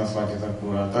Бхактисиддханты Сарасвати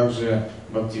Тхакура, а также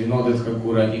Бхактивиноды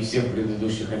Тхакура и всех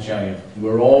предыдущих ачарьев.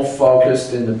 We're all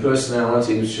focused in the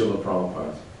personality of Srila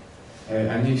Prabhupada.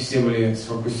 Они все были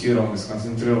сфокусированы,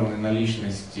 сконцентрированы на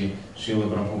личности Шрилы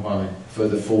Прабхупады. For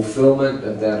the fulfillment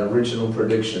of that original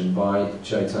prediction by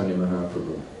Chaitanya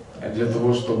Mahaprabhu. Для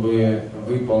того, чтобы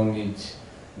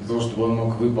он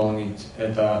мог выполнить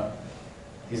это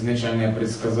изначальное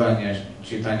предсказание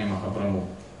Чайтаньи Махапрабху.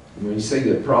 We see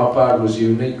that Prabhupada was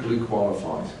uniquely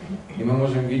qualified. И мы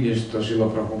можем видеть, что Шрила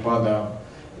Прабхупада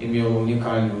имел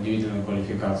уникальную, удивительную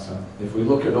квалификацию. If we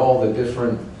look at all the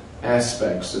different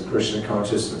aspects of Krishna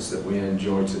consciousness that we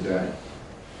enjoy today,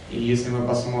 И если мы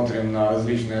посмотрим на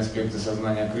различные аспекты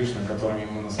сознания Кришны, которыми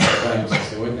мы наслаждаемся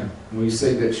сегодня, we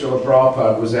see that Srila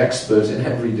Prabhupada was expert in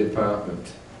every department.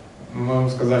 мы можем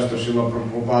сказать, что Шрила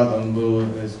Прабхупада, он был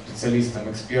специалистом,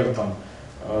 экспертом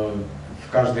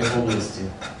в каждой области.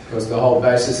 Because the whole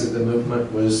basis of the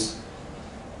movement was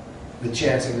the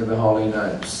chanting of the holy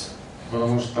names.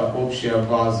 Потому что общая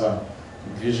база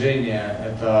движения,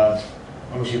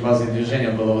 общей базой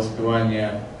движения было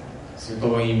воспевание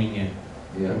святого имени.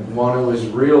 Yeah. One who has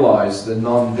realized the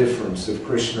non-difference of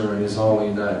Krishna and his holy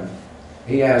name,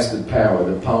 he has the power,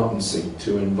 the potency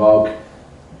to invoke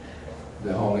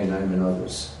the holy name in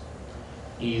others.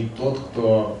 И тот,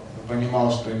 кто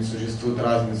понимал, что не существует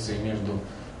разницы между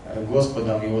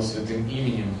Господом и Его святым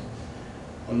именем,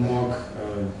 он мог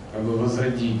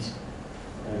возродить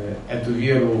эту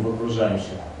веру в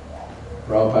окружающих.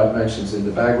 Prabhupada mentions in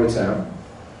the Bhagavatam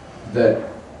that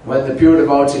when the pure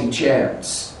devotee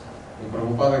chants, И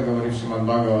Прабхупада говорит в Шримад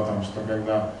Бхагаватам, что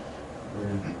когда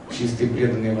чистые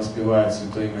преданные воспевают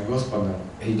святое имя Господа,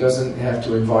 he doesn't have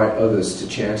to invite others to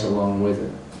chant along with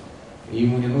him.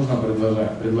 ему не нужно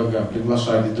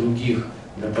приглашать других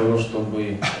для того,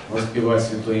 чтобы воспевать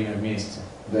святое имя вместе.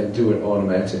 They do it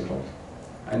automatically.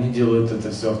 Они делают это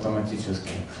все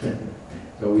автоматически.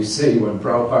 So we see when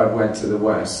Prabhupada went to the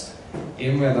West, И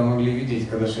мы это могли видеть,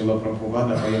 когда Шрила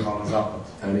Прабхупада поехал на Запад.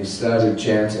 and he started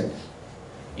chanting,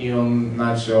 И он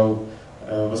начал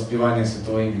воспевание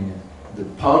святого имени. the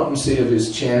potency of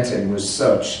his chanting was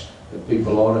such that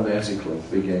people automatically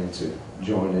began to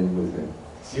join in with him.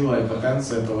 Сила и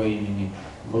потенция этого имени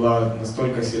была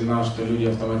настолько сильна, что люди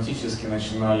автоматически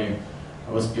начинали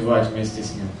воспевать вместе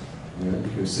с ним.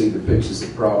 You can see the pictures of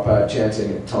Prabhupada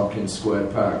chanting at Tompkins Square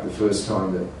Park the first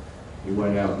time that he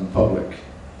went out in public.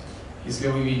 Если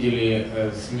вы видели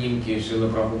снимки Шрилы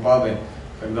Прабхупады,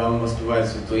 когда он воспевает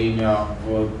святое имя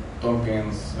в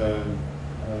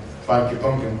парке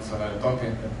Томпкинса,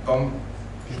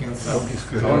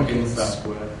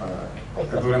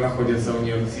 который находится в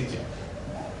Нью-Йорк-Сити.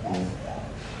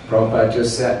 Prabhupada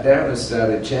just sat down and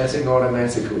started chanting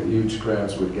automatically. Huge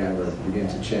crowds would gather and begin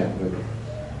to chant with him.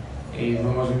 И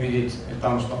мы можем видеть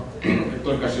там, что как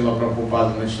только Шрила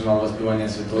Прабхупада начинал воспевание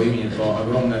святого имени, то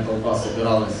огромная толпа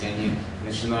собиралась, и они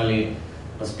начинали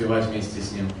воспевать вместе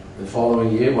с ним. The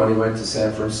following year, when he went to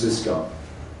San Francisco,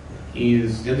 И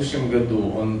в следующем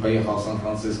году он поехал в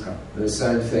Сан-Франциско. the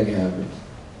same thing happened.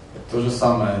 То же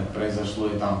самое произошло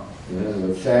и там. There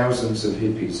were thousands of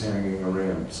hippies hanging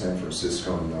around San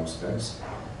Francisco in those days.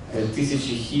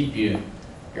 Тысячи хиппи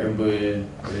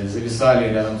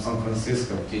зависали рядом с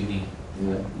Сан-Франциско в те дни.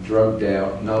 Drugged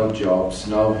out, no jobs,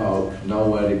 no hope,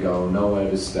 nowhere to go, nowhere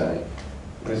to stay.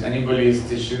 То есть они были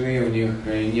истощены, у них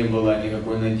не было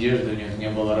никакой надежды, у них не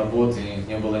было работы, у них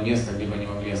не было места, где бы они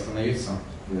могли остановиться.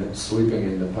 Sleeping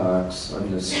in the parks, on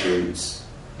the streets.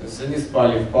 То есть они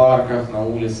спали в парках, на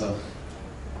улицах.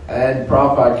 And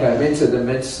Prabhupada came into the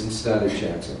midst and started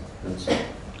chanting.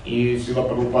 И Шрила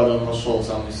Прабхупада вошел в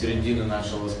самую середину и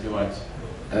начал воспевать.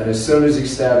 And as soon as he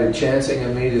started chanting,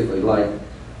 immediately, like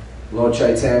Lord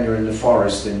Chaitanya in the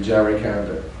forest in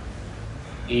Jharkhand.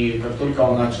 И как только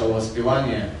он начал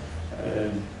воспевание,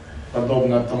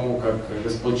 подобно тому, как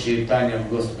Господь Чайтанья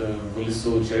в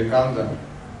лесу Чариканда,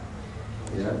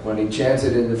 When he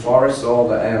chanted in the forest, all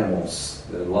the animals,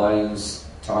 the lions,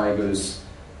 tigers,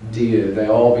 deer, they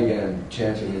all began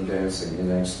chanting and dancing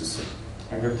in ecstasy.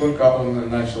 А как только он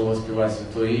начал воспевать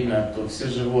святое имя, то все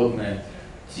животные,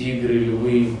 тигры,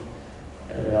 львы,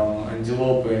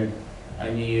 антилопы,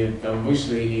 они там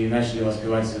вышли и начали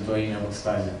воспевать святое имя в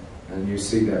экстазе. And you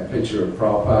see that picture of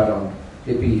Prabhupada on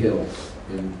Hippie Hill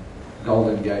in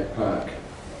Golden Gate Park.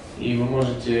 И вы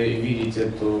можете видеть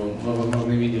мы,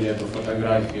 возможно, видели эту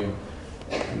фотографию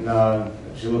на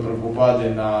Шрилы Прабхупады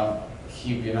на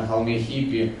холме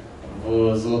Хиппи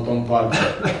в Золотом парке.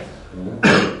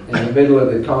 In the middle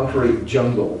of the concrete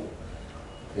jungle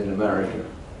in America.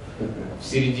 В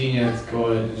середине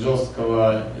такого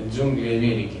жесткого джунглей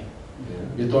Америки,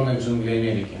 бетонных джунглей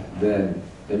Америки. Then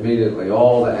immediately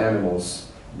all the animals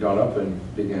got up and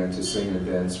began to sing and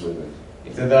dance with him. И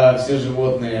тогда все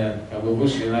животные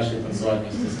вышли и начали танцевать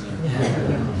вместе с ним.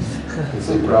 You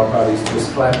see Prabhupada, he's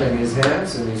just clapping his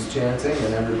hands and he's chanting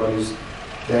and everybody's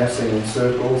dancing in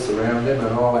circles around him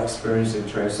and all experiencing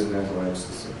transcendental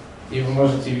ecstasy. И вы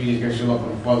можете видеть, как Шрила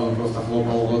Прабхупада, он просто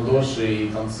хлопал в ладоши и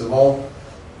танцевал,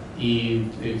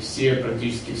 и все,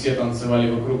 практически все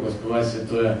танцевали вокруг, воспевая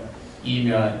святое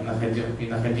имя, и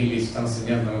находились в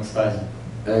трансцендентном экстазе.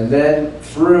 And then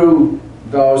through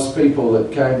those people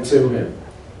that came to him,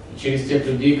 И через тех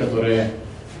людей, которые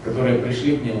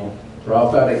пришли к нему,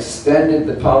 Prabhupada extended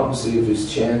the potency of his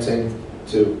chanting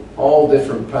to all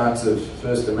different parts of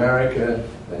first America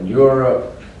and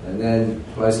Europe, and then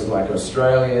places like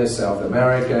Australia, South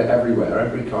America, everywhere,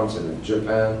 every continent,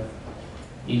 Japan.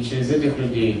 и через этих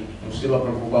людей Шрила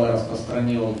Прабхупада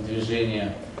распространил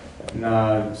движение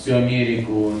на всю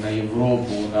Америку, на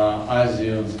Европу, на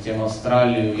Азию, затем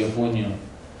Австралию, Японию,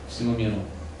 всему миру.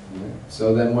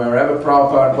 So then wherever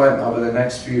Prabhupada went over the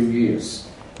next few years,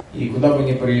 И куда бы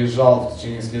ни приезжал в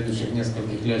течение следующих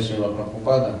нескольких лет Шрила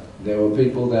Прабхупада, there were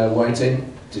people there waiting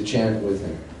to chant with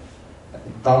him.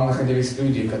 там находились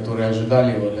люди, которые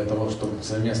ожидали его для того, чтобы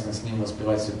совместно с ним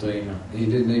воспевать святое имя. He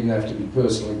didn't even have to be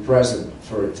personally present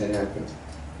for it to happen.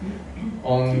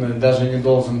 Он даже не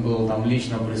должен был там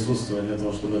лично присутствовать для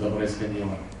того, чтобы это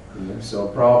происходило. So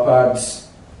Prabhupada's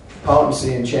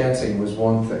potency in chanting was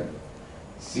one thing.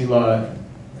 Сила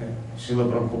Шрилы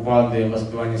Прабхупады в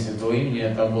воспевании святого имени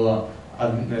это был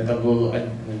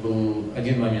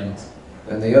один момент.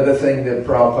 And the other thing that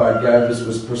Prabhupada gave us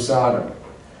was prasadam.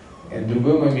 И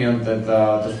другой момент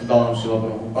это то, что дал нам Шрила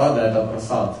Прабхупада, это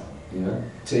прасад.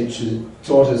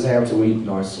 Taught us how to eat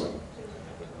nicely.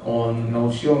 Он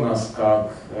научил нас,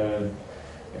 как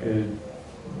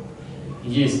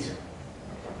есть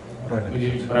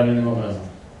правильным образом.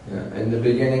 In the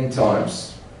beginning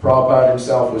times, Prabhupada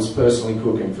himself was personally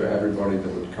cooking for everybody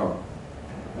that would come.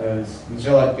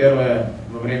 Сначала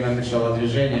во время начала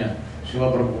движения, Шрила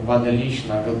Прабхупада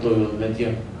лично готовил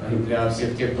для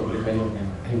всех тех, кто приходил к нему.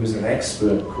 He was an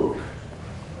expert cook.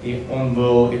 И он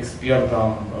был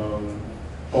экспертом,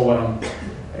 поваром,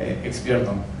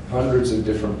 экспертом. Hundreds of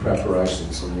different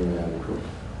preparations he knew how to cook.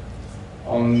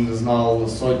 Он знал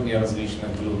сотни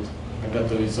различных блюд,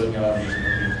 готовить сотни различных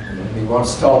блюд. He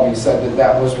once told me, he said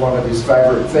that was one of his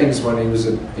favorite things when he was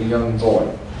a young boy.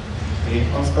 И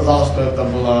он сказал, что это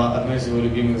было одно из его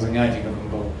любимых занятий, когда он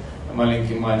был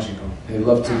маленьким мальчиком. He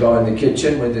loved to go in the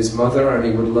kitchen with his mother and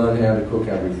he would learn how to cook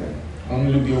everything. Он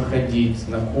любил ходить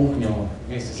на кухню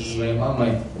вместе со своей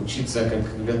мамой, учиться, как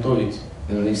готовить.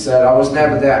 And he said, I was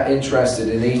never that interested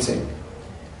in eating.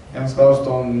 Я ему сказал,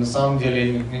 что он, на самом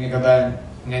деле у меня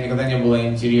никогда не было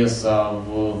интереса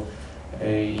в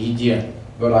еде.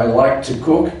 But I like to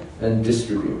cook and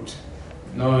distribute.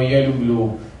 Но я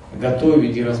люблю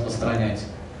готовить и распространять.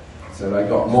 So I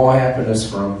got more happiness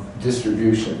from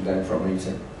distribution than from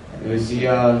eating. То есть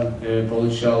я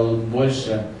получал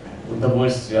больше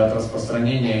удовольствия от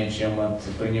распространения, чем от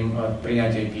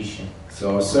принятия пищи.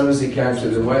 So as soon as he came to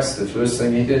the West, the first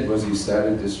thing he did was he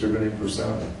started distributing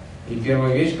prasadam. И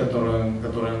первая вещь, которой он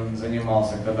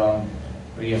занимался, когда он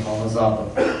приехал на Запад,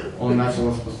 он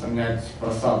начал распространять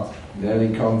прасад. Then he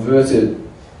converted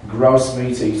gross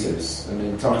meat eaters and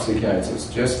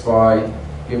intoxicators just by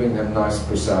giving them nice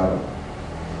prasadam.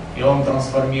 И он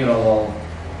трансформировал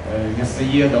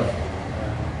мясоедов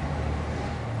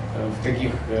в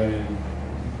таких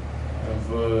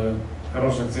в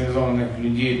хороших цивилизованных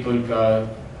людей, только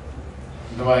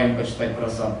давая им почитать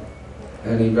прасад.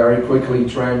 And he very quickly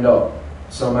trained up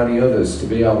so many others to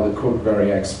be able to cook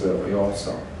very expertly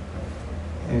also.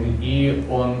 И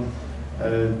он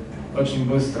очень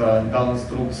быстро дал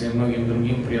инструкции многим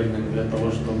другим преданным для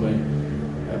того, чтобы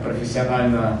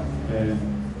профессионально,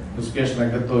 успешно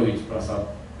готовить прасад.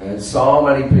 And so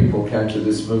many people came to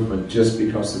this movement just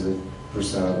because of the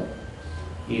prasadam.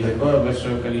 И такое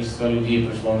большое количество людей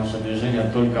пришло в наше движение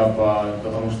только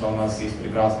потому, что у нас есть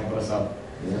прекрасный прасад.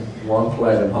 Yeah. One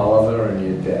plate of halava and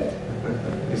you're dead.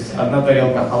 То есть одна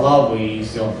тарелка халавы и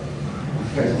все.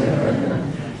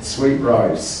 Sweet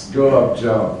rice, gulab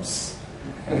jams.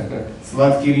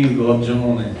 Сладкий рис,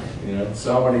 гулаб-джамуны.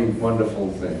 So many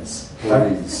wonderful things.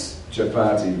 Puris,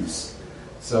 chapatis,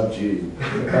 sabji.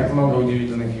 Так много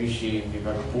удивительных вещей,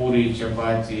 как пури,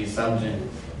 чапати, сабджи.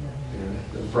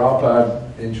 Prabhupada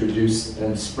introduced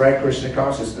and spread Krishna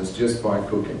consciousness just by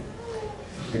cooking.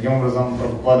 Таким образом,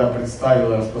 Прабхупада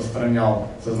представил и распространял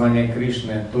сознание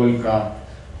Кришны только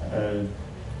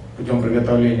путем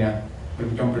приготовления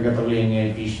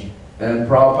пищи. And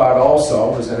Prabhupada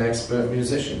also was an expert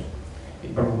musician. И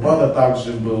Прабхупада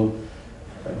также был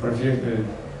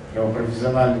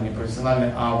профессиональный, не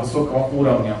профессиональный, а высокого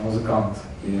уровня музыкант.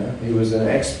 He was an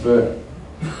expert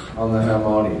on the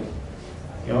harmonium.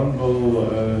 И он был,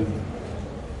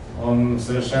 он в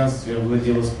совершенстве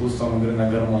владел искусством игры на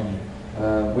гармонии.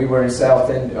 We were in South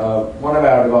India. One of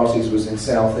our devotees was in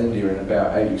South India in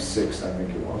about 86, I think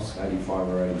it was, 85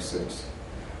 or 86.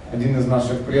 Один из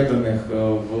наших преданных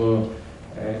в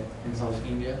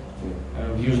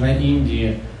Южной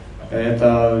Индии,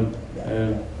 это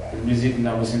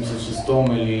приблизительно в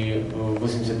 86-м или в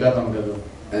 85-м году.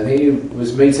 And he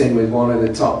was meeting with one of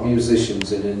the top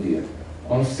musicians in India.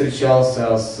 Он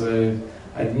встречался с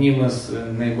одним из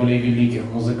наиболее великих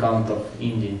музыкантов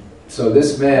Индии. So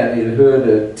this man, he'd heard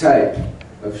a tape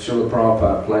of Srila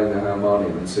Prabhupada playing the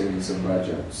harmonium and singing some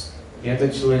bhajans. И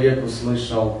этот человек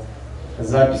услышал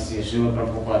записи Шрилы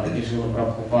Прабхупады, где Шрила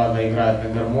Прабхупада играет на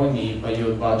гармонии и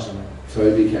поет баджаны. So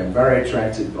he became very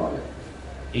attracted by it.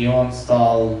 И он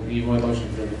стал, его это очень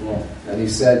привлекло. And he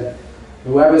said,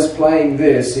 whoever's playing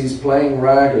this, he's playing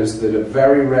ragas that are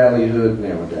very rarely heard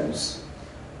nowadays.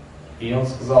 И он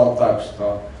сказал так,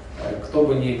 что кто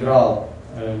бы ни играл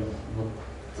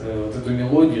вот эту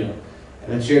мелодию,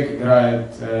 этот человек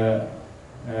играет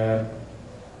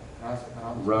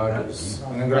Ragas.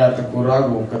 он играет такую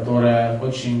рагу, которая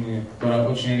очень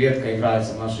редко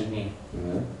играется в наши дни.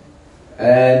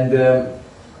 And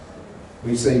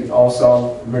we see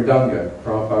also mridanga.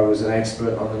 Prabhupada was an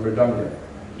expert on the mridanga.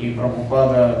 И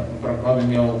Прабхупада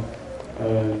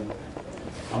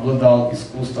обладал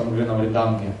искусством игры на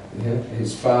мриданге.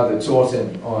 His father taught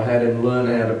him or had him learn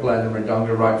how to play the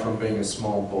mridanga right from being a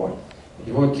small boy.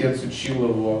 Его отец учил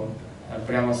его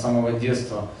прямо с самого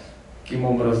детства, каким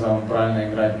образом правильно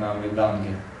играть на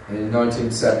мриданге. In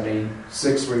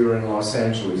 1976 we were in Los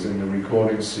Angeles in the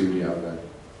recording studio then.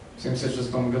 В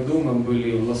 1976 году мы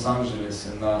были в Лос-Анджелесе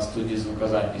на студии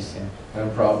звукозаписи.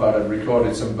 And Prabhupada had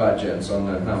recorded some bhajans on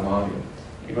the harmonium.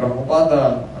 И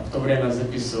Прабхупада в то время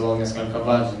записывал несколько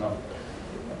баджанов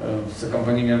с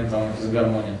аккомпанементом из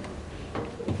гармонии.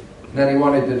 Then he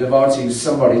wanted the devotees,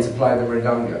 somebody to play the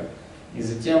mridanga. И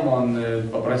затем он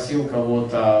попросил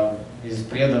кого-то из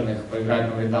преданных поиграть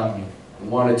на мриданге.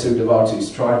 One or two devotees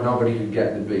tried, nobody could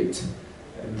get the beat.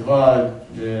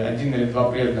 Один или два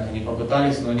преданных они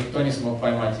попытались, но никто не смог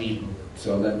поймать ритм.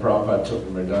 So then Prabhupada took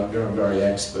the mridanga and very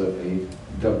expertly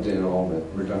dubbed in all the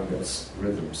mridanga's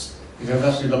rhythms. И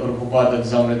когда Шрила Прабхупада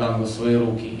взял мридангу в свои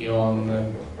руки, и он,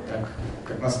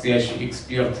 как настоящий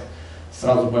эксперт,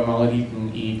 сразу поймал ритм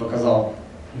и показал.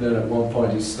 Then at one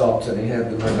point he stopped and he had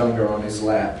the mridanga on his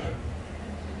lap.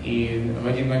 И в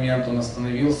один момент он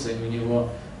остановился, и у него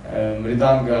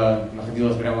мриданга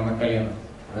находилась прямо на коленах.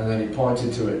 And then he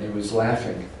pointed to it and he was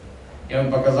laughing. И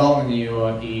он показал на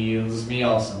нее и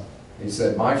засмеялся. He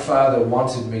said, "My father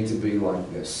wanted me to be like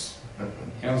this."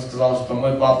 И он сказал, что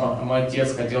мой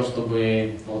отец хотел,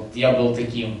 чтобы вот я был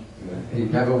таким. He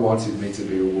never wanted me to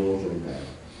be a worldly man.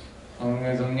 Он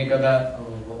говорит, он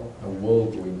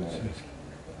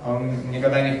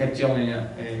никогда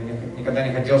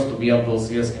не хотел, чтобы я был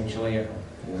светским человеком.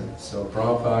 So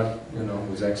Prabhupada,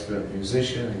 was an expert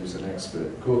musician, he was an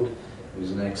expert cook, he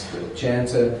was an expert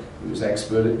chanter, he was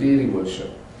expert at deity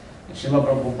worship. Шрила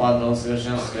Прабхупада, он в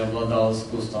совершенстве обладал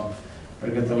искусством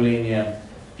приготовления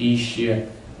пищи,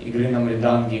 игры на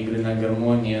мриданге, игры на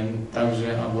гармонии, он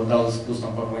также обладал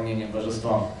искусством поклонения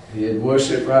божествам. He had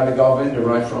worshipped Radha Govinda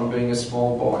right from being a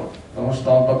small boy. Потому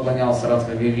что он поклонялся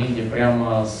Радха Говинде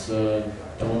прямо с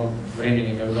того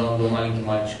времени, когда он был маленьким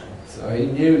мальчиком. So he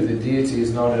knew the deity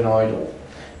is not an idol.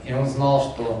 И он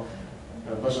знал, что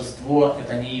божество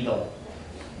это не идол.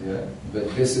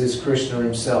 But this is Krishna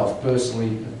himself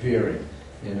personally appearing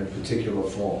in a particular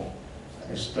form.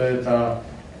 Что это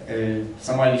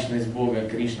сама личность Бога,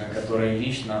 Кришна, которая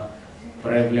лично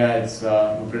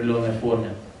проявляется в определенной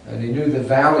форме. And he knew the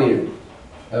value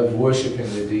of worshipping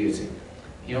the deity.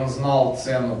 И он знал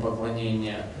цену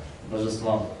поклонения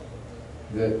божествам.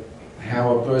 That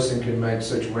how a person can make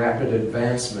such rapid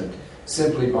advancement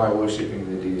simply by worshipping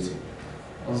the deity.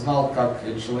 Он знал, как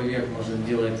человек может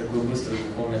делать такой быстрый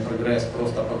духовный прогресс,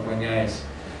 просто поклоняясь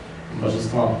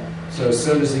божествам. So as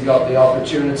soon as he got the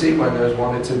opportunity, when there was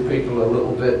one or two people a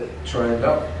little bit trained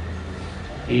up,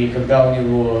 и когда у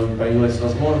него появилась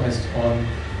возможность, он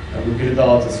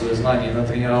передал это свое знание,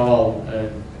 натренировал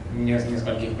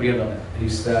нескольких преданных. He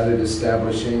started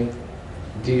establishing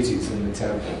deities in the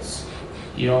temples.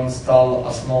 И он стал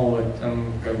основывать,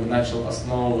 начал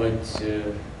основывать,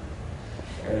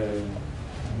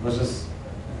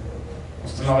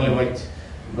 устанавливать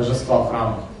божества в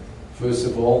храмах. First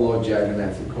of all, Lord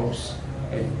Jagannath, of course.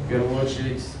 В первую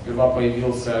очередь, сперва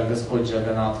появился Господь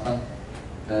Джаганатха.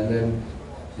 And then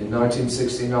in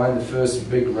 1969, the first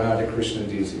big Hare Krishna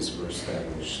deities were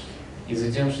established. И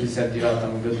затем в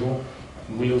 1969 году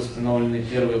были установлены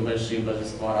первые большие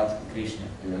божества Радхи Кришны.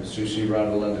 Sri Sri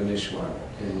Radhalandhanishwar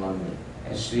in London.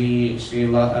 Шри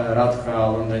Радха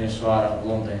Ланданишвара в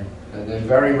Лондоне. And then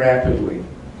very rapidly,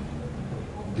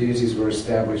 deities were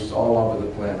established all over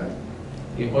the planet.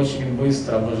 И очень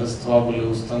быстро божества были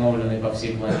установлены по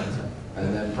всей планете.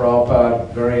 And then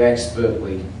Prabhupada very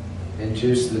expertly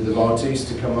induced the devotees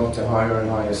to come up to higher and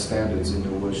higher standards in the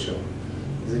worship.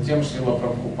 Затем Шрила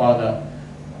Прабхупада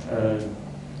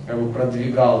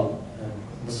продвигал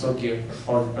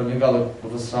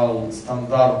повышал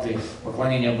стандарты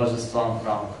поклонения божествам в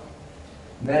храмах.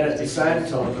 В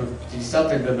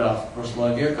 50-х годах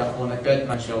прошлого века он опять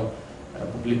начал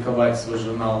публиковать свой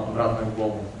журнал «Обратно к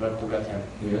Богу», Back to Godhead.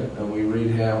 And we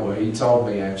read how, well, he told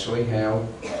me actually how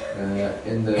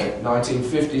in the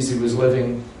 1950s he was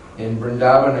living in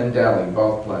Vrindavan and Delhi,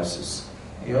 both places.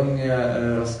 И он мне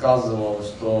рассказывал,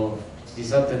 что в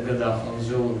 50-х годах он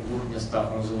жил в двух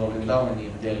местах, он жил во Вриндаване и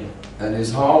в Дели. And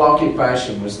his whole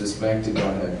occupation was this Back to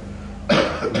Godhead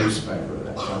newspaper at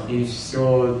that time. И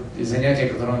все занятие,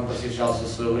 которое он посвящал все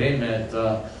свое время,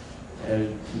 это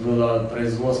было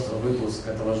производство, выпуск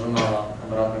этого журнала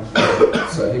 «Обратно к Богу».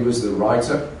 So he was the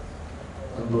writer,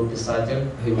 Он был писатель,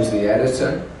 he was the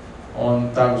editor, он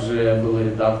также был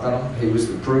редактором, he was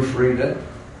the proofreader,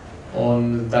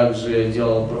 он также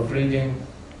делал proofreading,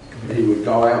 he would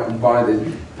go out and buy the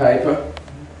paper,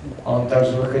 он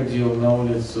также выходил на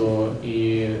улицу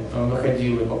и он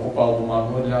выходил и покупал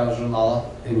бумагу для журнала.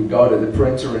 he would go to the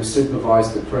printer and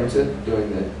supervise the printer doing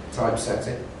the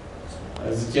typesetting.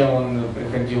 Затем он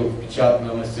приходил в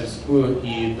печатную мастерскую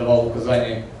и давал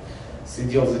указания,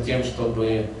 следил за тем,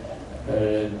 чтобы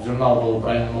журнал был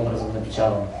правильным образом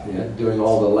напечатан. Yeah, doing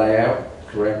all the layout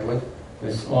correctly. То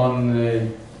есть он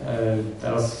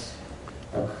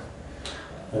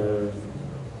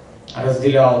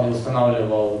разделял и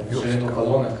устанавливал ширину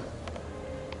колонок.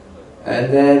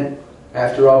 And then,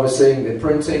 after overseeing the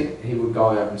printing, he would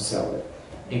go out and sell it.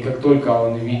 И как только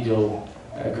он видел,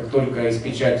 как только из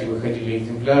печати выходили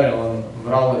экземпляры, он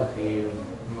брал их и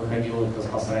выходил их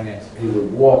распространять. He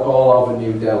would walk all over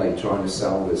New Delhi trying to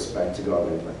sell this Back to God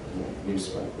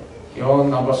newspaper. И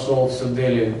он обошел всю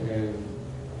Дели,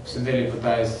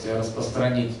 пытаясь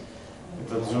распространить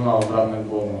этот журнал «Обратно к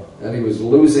Богу». And he was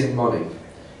losing money.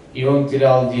 И он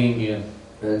терял деньги.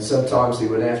 And sometimes he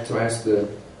would have to ask the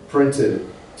printer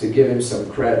to give him some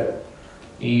credit.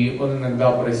 И он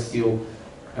иногда просил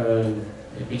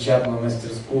печатную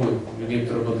мастерскую, людей,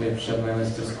 которые работали в печатной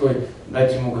мастерской,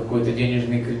 дать ему какой-то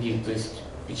денежный кредит, то есть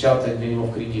печатать для него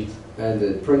в кредит. And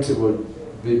the printer would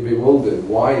be bewildered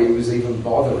why he was even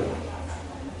bothering.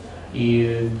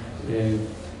 И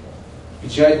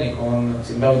печатник, он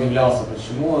всегда удивлялся,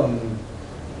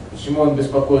 почему он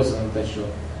беспокоится на этот счет.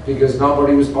 Because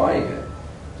nobody was buying it.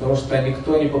 Потому что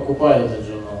никто не покупает этот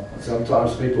журнал.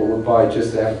 Sometimes people would buy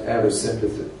just out of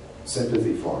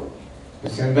sympathy for him. То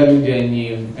есть иногда люди,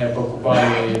 они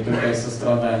покупали только из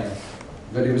сострадания.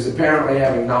 But it was apparently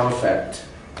having no effect.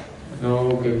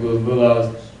 Но как бы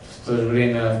было в то же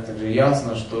время также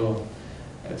ясно, что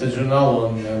этот журнал,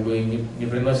 он как бы не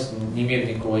приносит, не имеет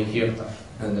никакого эффекта.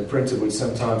 And the printer would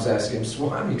sometimes ask him,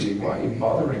 Swamiji, why are you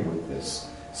bothering with this?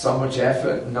 So much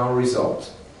effort, no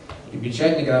result. И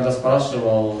печатник иногда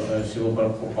спрашивал Шрилу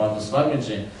Прабхупаду: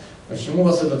 Свамиджи, почему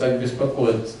вас это так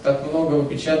беспокоит? Так много вы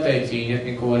печатаете и нет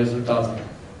никакого результата.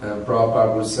 And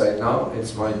Prabhupada would say, no,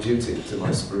 it's my duty to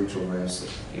my spiritual master.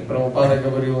 И Прабхупада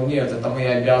говорил: нет, это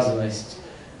моя обязанность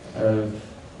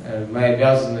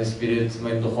перед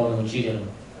моим духовным учителем.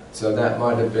 So that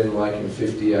might have been like in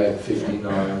 58,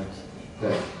 59,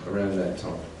 around that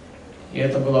time. И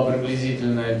это было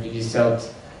приблизительно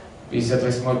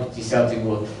 58-50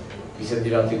 год,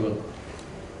 59 год.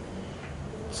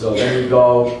 So then you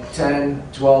go 10,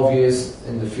 12 years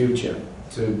in the future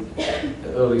to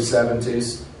the early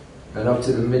 70s and up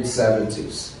to the mid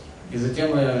 70s. И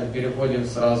затем мы переходим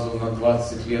сразу на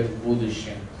 20 лет в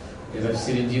будущее, где-то в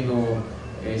середину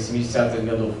 70-х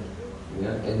годов.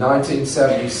 In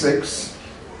 1976,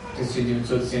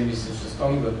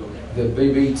 году the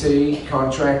BBT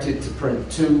contracted to print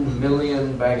 2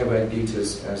 million Bhagavad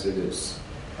Gitas as it is.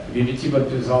 BBT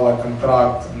подписала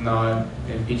контракт на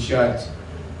печать,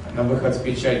 на выход в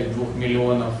печать 2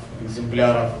 миллионов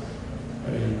экземпляров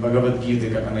Бхагавад-гиты,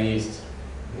 как она есть.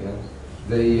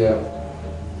 The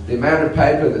amount of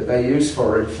paper that they used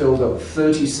for it filled up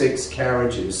 36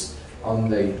 carriages on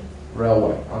the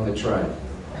railway, on the train.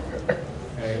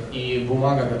 И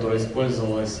бумага, которая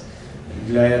использовалась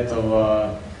для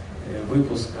этого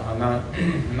выпуска, она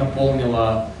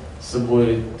наполнила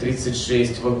собой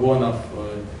 36 вагонов,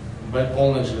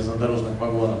 полных железнодорожных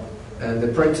вагонов. And the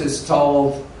printers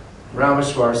told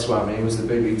Rameshwara Swami, he was the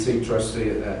BBT trustee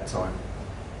at that time.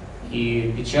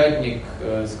 И печатник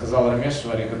сказал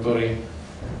Рамешваре, который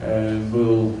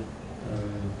был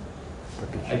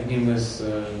одним из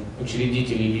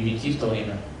учредителей BBT в то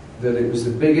время, that it was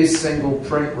the biggest single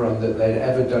print run that they'd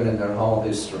ever done in their whole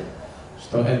history.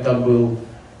 что это был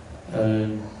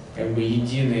как бы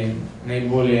единый,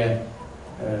 наиболее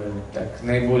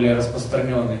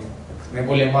распространенный,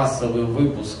 наиболее массовый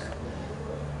выпуск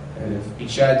в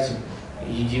печать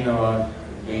единого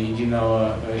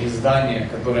издания,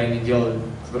 которое они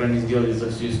сделали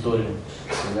за всю историю.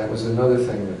 And that was another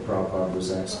thing that Prabhupada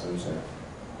was exposed to.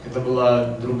 Это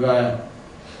была другая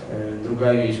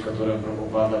вещь, в которой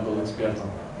Прабхупада был экспертом.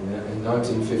 In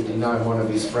 1959, one of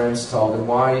his friends told him,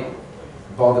 "Why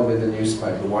bother with the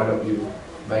newspaper? Why don't you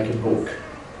make a book?"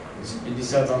 В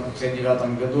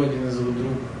 1959 году один из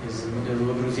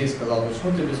его друзей сказал: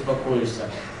 почему ты беспокоишься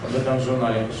об этом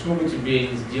журнале, почему бы тебе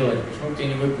не сделать, почему бы тебе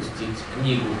не выпустить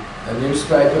книгу? A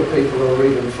newspaper people will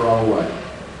read and throw away.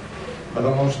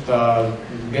 Потому что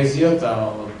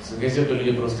газету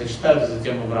люди просто читают и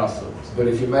затем выбрасывают. But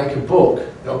if you make a book,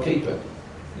 they'll keep it.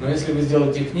 Но если вы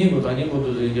сделаете книгу, то они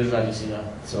будут ее держать у себя.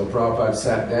 So Prabhupada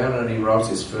sat down and he wrote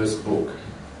his first book,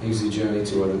 Easy Journey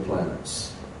to Other Planets.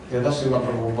 Тогда Шрила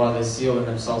Прабхупада сел и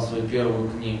написал свою первую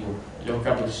книгу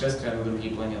 «Легкое путешествие на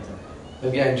другие планеты».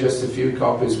 Again, just a few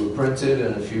copies were printed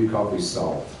and a few copies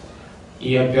sold.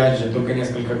 И опять же, только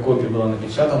несколько копий было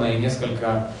напечатано и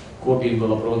несколько копий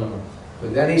было продано.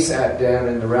 But then he sat down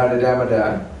in the Radha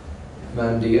Damodar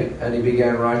Mandir and he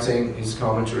began writing his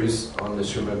commentaries on the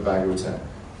Srimad Bhagavatam.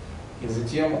 И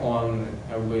затем он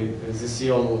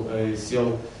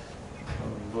сел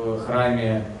в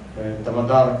храме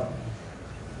Дамодар,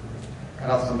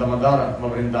 Радха Дамодара во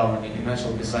Вриндаване и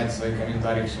начал писать свои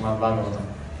комментарии к Шримад Бхагаватам.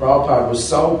 Prabhupada was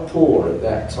so poor at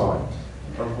that time.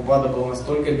 Прабхупада был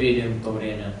настолько беден в то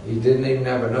время, He didn't even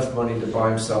have enough money to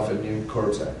buy himself a new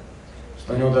kurta.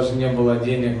 что у него даже не было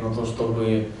денег на то,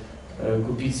 чтобы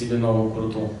купить себе новую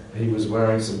курту. He was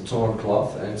wearing some torn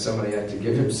cloth and somebody had to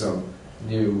give him some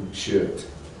new shirt.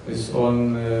 То есть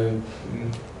он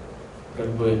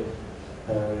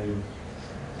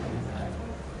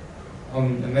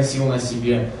он носил на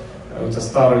себе эту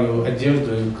старую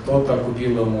одежду, и кто-то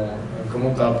купил ему,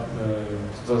 кому-то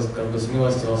кто-то как бы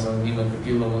смилостивился над ним и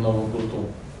купил ему новую курту.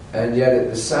 And yet at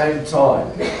the same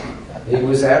time, he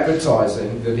was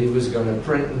advertising that he was going to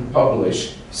print and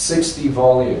publish 60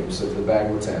 volumes of the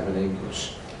Bhagavatam in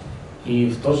English. И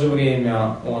в то же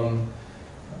время он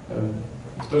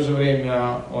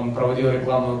проводил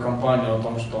рекламную кампанию о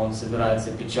том, что он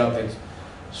собирается печатать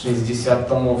 60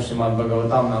 томов Шримад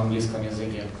Бхагаватам на английском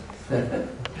языке.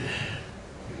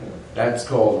 That's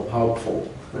called hopeful.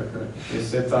 То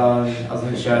есть это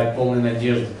означает полной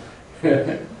надежды.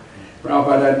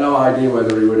 Prabhupada had no idea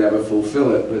whether he would ever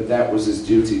fulfill it, but that was his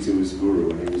duty to his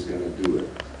guru and he was going to do it.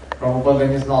 Прабхупада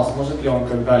не знал, сможет ли он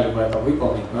когда-либо это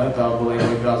выполнить, но это была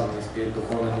его обязанность перед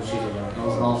духовным учителем. И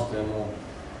он знал,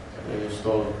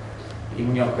 что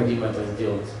ему необходимо это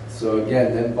сделать. So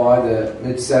again, then by the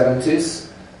mid-70s,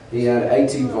 he had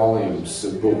 80 volumes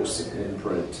of books in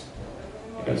print.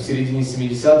 В середине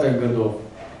 70-х годов,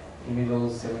 in the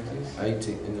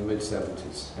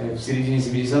mid-70s. В середине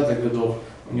 70-х годов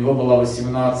у него было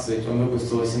 18, он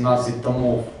выпустил 18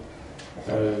 томов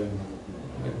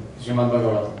Шримад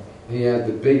Бхагаватам. He had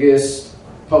the biggest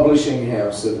publishing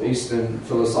house of Eastern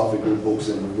philosophical books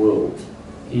in the world.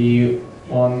 И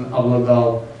он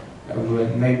обладал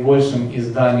наибольшим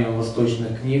изданием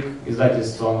восточных книг,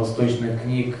 издательством восточных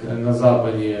книг на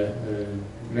Западе,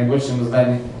 наибольшим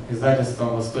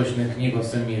издательством восточных книг во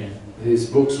всем мире. His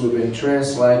books were being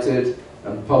translated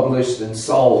and published and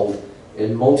sold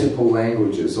in multiple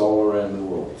languages all around the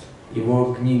world.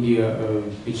 Его книги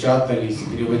печатались,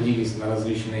 переводились на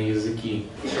различные языки,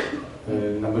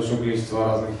 на большое количество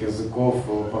разных языков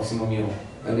по всему миру.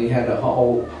 And he had a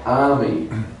whole army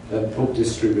of book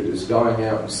distributors going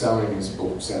out and selling his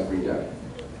books every day.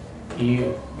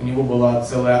 И у него была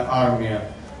целая армия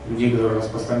людей, которые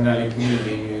распространяли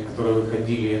книги, которые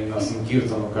выходили на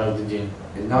Санкиртану каждый день.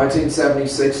 In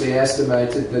 1976, he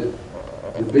estimated that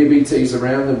the BBTs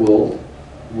around the world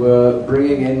were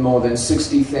bringing in more than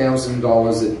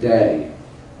 $60,000 a day.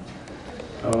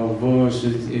 В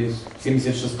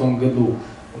 1976 году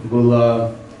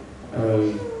было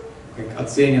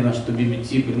оценено, что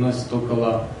BBT приносит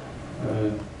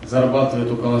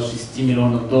зарабатывает около $6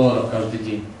 миллионов каждый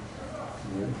день.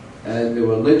 And there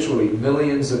were literally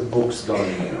millions of books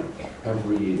going out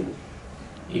every year.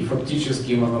 И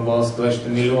фактически можно было сказать, что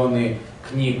миллионы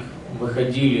книг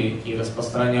выходили и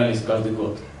распространялись каждый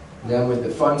год. Now with the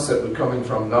funds that were coming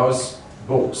from those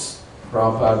books,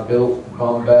 Prabhupada built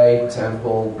Bombay,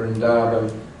 Temple,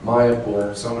 Vrindavan,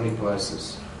 Mayapur, so many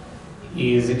places.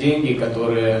 И за деньги,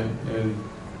 которые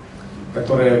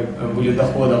были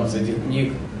доходом с этих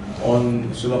книг,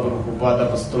 Шрила Прабхупада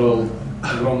построил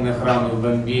огромные храмы в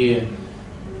Бомбее,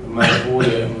 в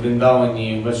Майяпуре, в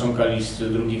Вриндаване и в большом количестве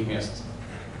других мест.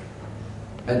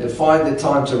 And to find the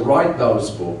time to write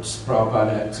those books,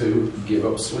 Prabhupada had to give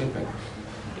up sleeping.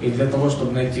 И для того,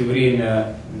 чтобы найти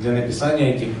время для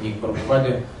написания этих книг,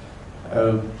 Прабхупаде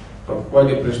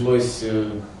пришлось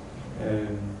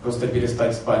просто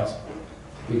перестать спать.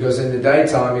 Because in the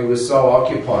daytime he was so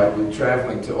occupied with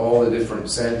traveling to all the different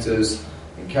centers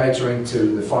and catering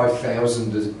to the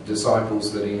 5,000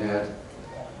 disciples that he had.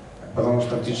 Потому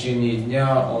что в течение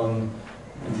дня он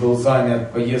был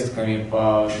занят поездками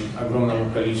по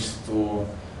огромному количеству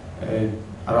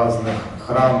разных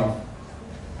храмов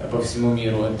по всему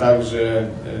миру. Он также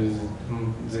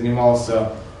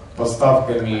занимался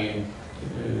поставками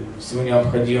всего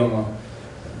необходимого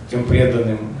тем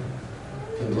преданным.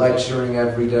 And lecturing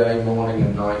every day, morning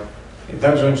and night. И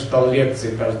также он читал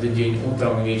лекции каждый день,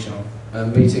 утром и вечером.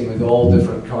 And meeting with all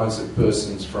different kinds of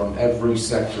persons from every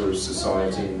sector of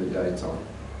society in the daytime.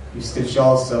 И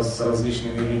встречался с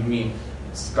различными людьми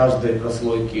с каждой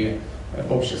прослойки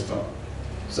общества.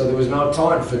 So there was no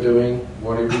time for doing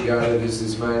what he regarded as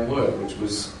his main work, which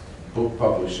was book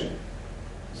publishing.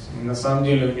 На самом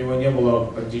деле у него не было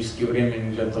практически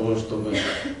времени для того, чтобы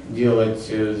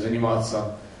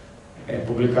заниматься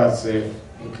публикацией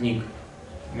книг,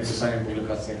 написанием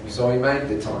публикаций книг. So he made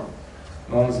the time.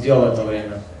 Но он сделал это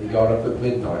время. He got up at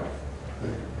midnight.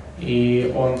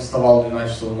 И он вставал в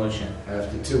 12 часов ночи.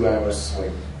 After 2 hours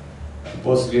sleep.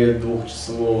 После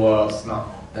 2-часового сна.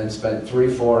 And spent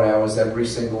 3-4 hours every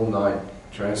single night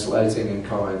translating and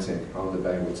commenting on the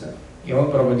Bhagavatam. И он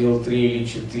проводил 3 или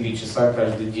 4 часа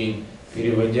каждый день,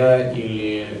 переводя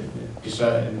или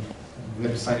пиша в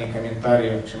написании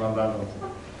комментариев к Шримад-Бхагаватам.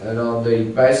 And on the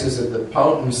basis of the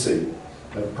potency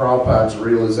of Prabhupada's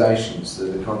realizations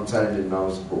that are contained in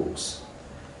those books.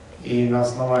 И на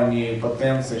основании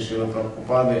потенции Шрилы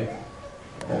Прабхупады,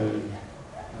 on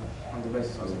the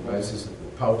basis of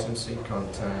the potency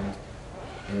contained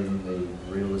in the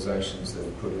realizations that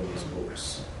are put in his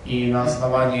books. И на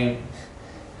основании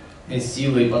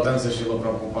силы и потенции Шрилы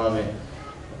Прабхупады,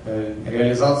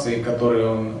 реализации, которые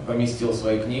он поместил в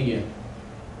свои книги,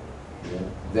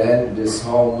 then this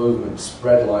whole movement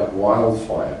spread like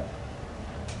wildfire.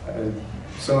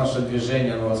 Все наше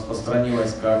движение, оно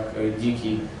распространилось как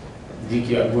дикий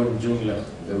огонь в джунглях.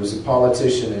 There was a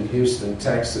politician in Houston,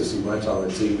 Texas, who went on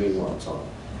the TV one time.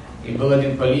 И был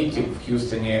один политик в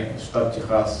Хьюстоне, штат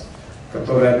Техас,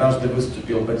 который однажды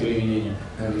выступил по телевидению.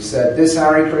 And he said, this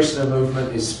Hare Krishna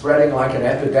movement is spreading like an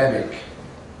epidemic.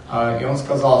 И он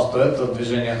сказал, что это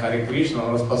движение Харе Кришна,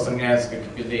 оно распространяется как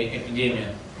эпидемия.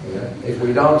 If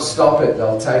we don't stop it,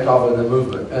 they'll take over the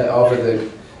movement, over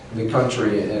the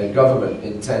country government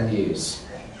in 10 years.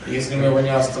 Если мы его не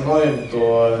остановим,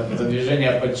 то это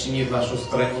движение подчинит нашу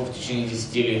страну в течение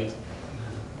 10 лет.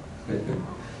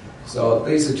 So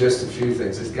these are just a few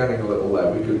things. It's getting a little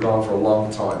late. We could go on for a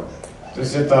long time. То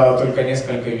есть это только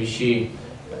несколько вещей,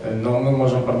 но мы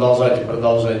можем продолжать и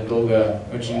продолжать долго,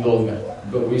 очень долго.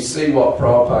 But we see what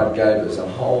Prabhupada gave us, a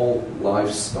whole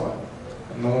lifestyle.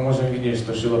 Но мы можем видеть,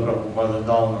 что Шрила Прабхупада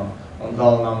дал нам. Он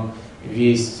дал нам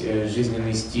весь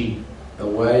жизненный стиль. A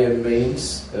way and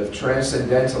means of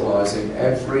transcendentalizing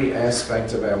every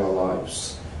aspect of our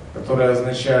lives. Который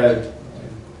означает,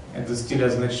 этот стиль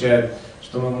означает,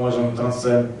 что мы можем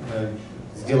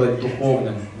сделать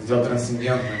духовным, сделать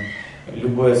трансцендентным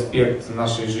любой аспект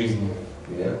нашей жизни.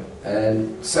 Yeah.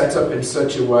 And set up in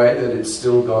such a way that it's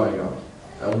still going on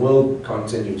and will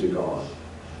continue to go on.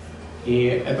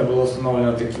 И это было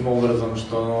установлено таким образом,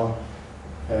 что оно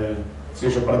все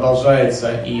еще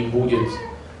продолжается и будет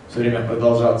все время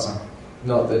продолжаться.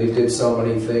 Not that he did so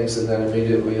many things and then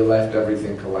immediately left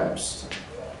everything collapsed.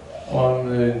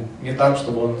 Он не так,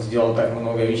 чтобы он сделал так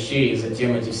много вещей, и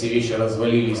затем эти все вещи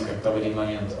развалились как-то в один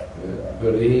момент.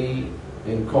 But he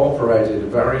incorporated a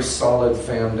very solid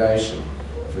foundation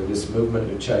for this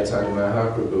movement of Chaitanya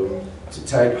Mahaprabhu to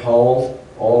take hold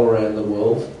all around the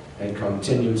world and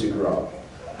continue to grow.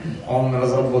 Он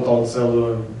разработал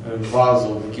целую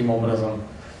базу, таким образом,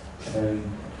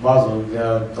 базу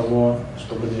для того,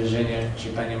 чтобы движение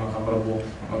Чайтаньи Махапрабху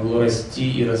могло расти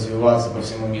и развиваться по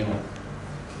всему миру.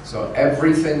 So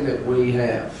everything that we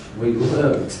have, we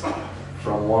learned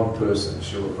from one person,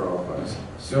 Srila Prabhupada.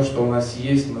 Все, что у нас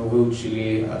есть, мы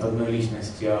выучили от одной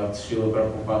личности, от Шрилы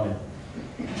Прабхупады.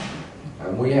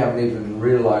 And we haven't even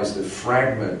realized a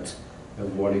fragment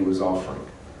of what he was offering.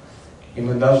 И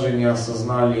мы даже не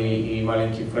осознали и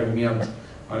маленький фрагмент,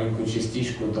 маленькую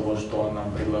частичку того, что он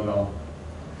нам предлагал.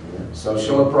 So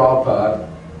Srila Prabhupada,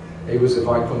 he was a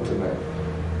Vaikuntha man.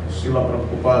 Шрила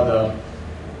Прабхупада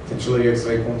 — это человек с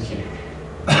Вайкунтхи.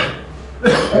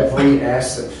 Every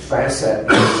facet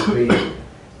of his being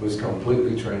was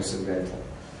completely transcendental.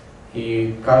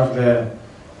 И каждая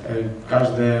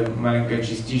маленькая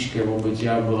частичка его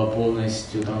бытия была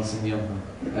полностью трансцендентна.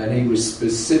 And he was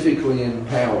specifically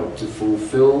empowered to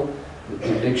fulfill the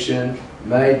prediction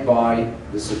made by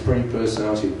the Supreme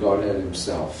Personality of Godhead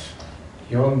himself.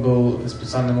 И он был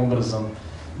специальным образом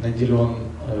наделен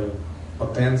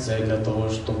потенцией для того,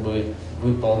 чтобы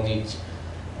выполнить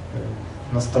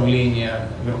наставление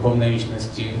Верховной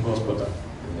Личности Господа.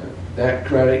 That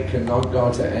credit cannot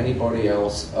go to anybody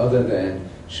else other than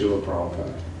Srila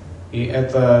Prabhupada. И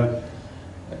это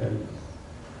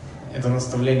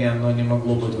наставление, оно не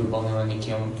могло быть выполнено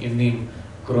никем иным,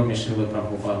 кроме Шрилы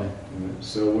Прабхупады.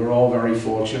 So we're all very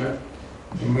fortunate.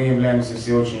 И мы являемся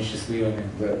все очень счастливыми,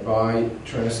 that by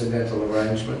transcendental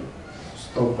arrangement,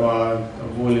 что по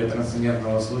воле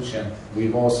трансцендентного случая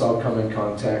we've also come in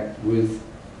contact with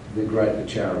the great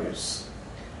acharyas.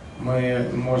 мы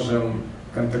можем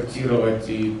контактировать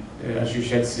и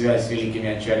ощущать связь с великими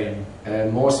ачарьями.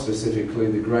 And more specifically,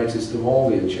 the greatest of all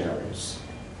the acharyas.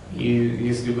 И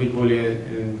если быть более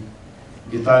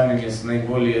детальными, с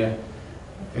наиболее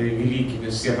великими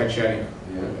из всех ачарьев.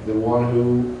 The one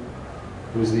who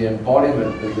was the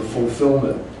embodiment of the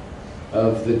fulfillment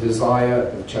of the desire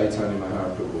of Chaitanya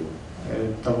Mahaprabhu.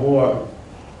 Того,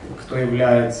 кто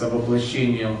является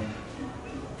воплощением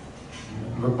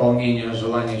выполнения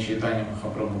желания Чайтаньи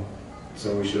Махапрабху.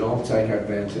 So we should all take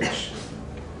advantage.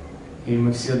 И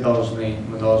мы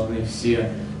должны все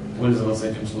пользоваться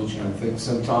этим случаем. I think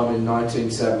sometime in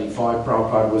 1975,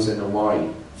 Prabhupada was in Hawaii,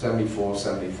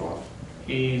 74-75.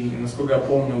 И, насколько я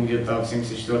помню, где-то в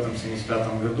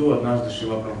 74-75 году однажды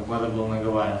Шрила Прабхупада был на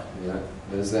Гавайях.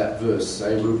 There's that verse,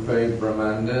 Say Rupe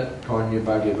Brahmanda Konya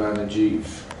Bhagavana Jeev.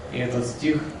 И этот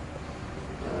стих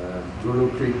Guru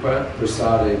Kripa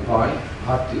Prasade Pai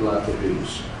Bhakti Lata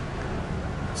Bhuj.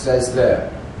 Says there,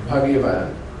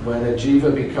 Bhagavan, when a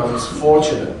jiva becomes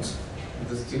fortunate,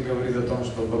 этот стих говорит о том,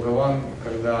 что Бхагаван,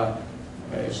 когда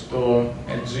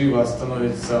джива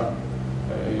становится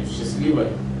счастливой,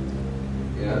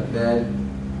 then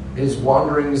his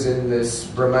wanderings in this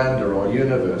Brahmanda or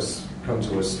universe come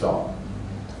to a stop.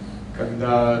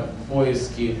 Когда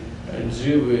поиски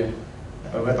дживы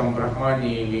в этом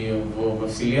брахмане или во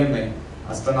Вселенной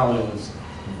останавливаются.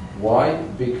 Why?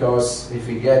 Because if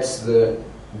he gets the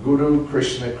Guru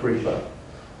Krishna Kripa,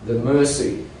 the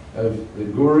mercy of the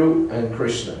Guru and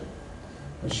Krishna.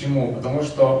 Почему? Потому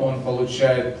что он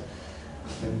получает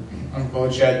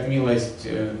милость,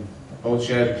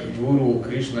 получает Гуру,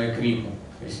 Кришна и Крипу,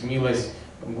 то есть милость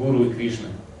Гуру и Кришны.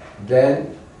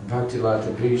 Then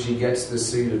Bhaktilata Bhuji gets the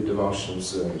seed of devotional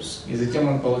service. И затем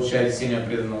он получает семя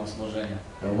преданного служения.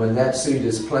 And when that seed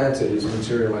is planted, his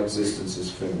material existence is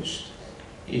finished.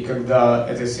 И когда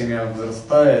это семя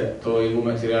взрастает, то его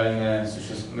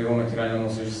материальному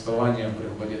существованию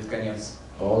приходит конец.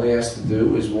 All he has to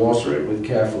do is water it with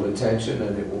careful attention,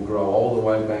 and it will grow all the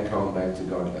way back home, back to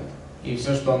Godhead. И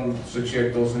все, что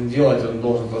человек должен делать, он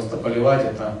должен просто поливать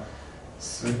это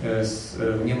с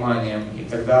вниманием, и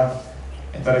тогда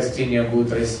это растение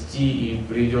будет расти и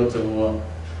придет его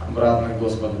обратно к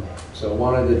Господу. So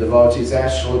one of the devotees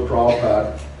asked Srila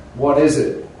Prabhupada, what is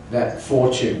it, that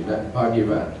fortune, that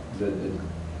bhagavan, that the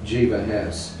jiva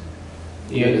has?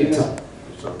 И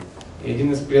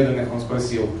один из преданных, он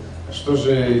спросил, что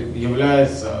же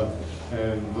является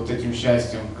вот этим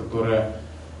счастьем,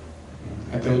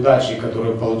 этой удачей,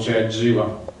 которую получает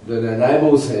джива, that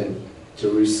enables him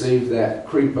to receive that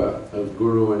kripa of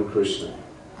Guru and Krishna.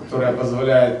 Которая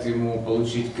позволяет ему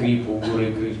получить крипу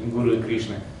Гуру и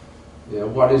Кришны.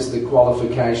 What is the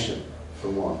qualification for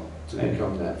one to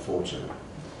become that fortunate?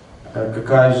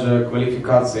 Какая же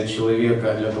квалификация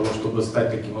человека для того, чтобы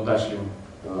стать таким удачливым?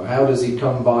 How does he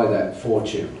come by that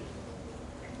fortune?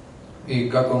 И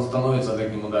как он становится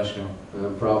таким удачливым?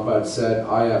 Prabhupada said,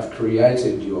 I have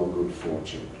created your good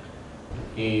fortune.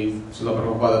 И Шрила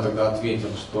Прабхупада тогда ответил,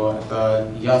 что это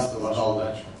я создал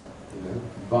удачу.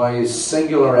 By his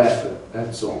singular effort,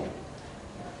 that's all.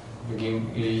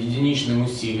 Таким единичным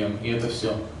усилием, и это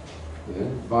все.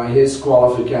 By his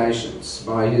qualifications,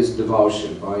 by his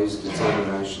devotion, by his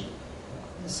determination.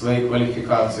 Своей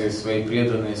квалификацией, своей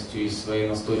преданностью и своей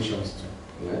настойчивостью.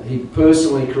 He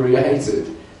personally created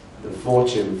the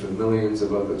fortune for millions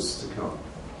of others to come.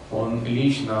 Он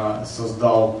лично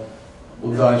создал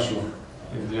удачу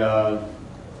для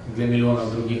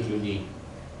миллионов других людей.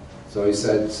 So he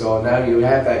said, so now you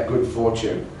have that good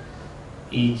fortune.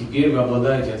 И теперь вы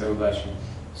обладаете этой удачей.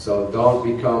 So don't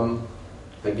become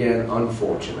again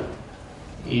unfortunate.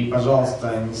 И,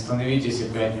 пожалуйста, не становитесь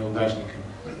опять неудачниками.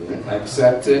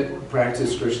 Accept it,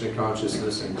 practice Krishna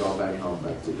consciousness, and go back home,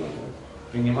 back to Godhead.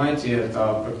 Принимайте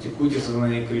это, практикуйте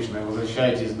сознание Кришны,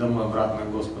 возвращайтесь домой обратно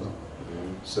к Господу.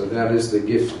 So that is the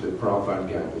gift that Prabhupada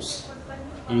gave us.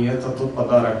 И это тот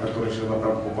подарок, который Шрила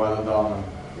Прабхупада дал нам.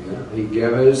 He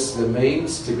gave us the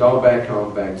means to go back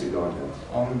home, back to Godhead.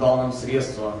 Он дал нам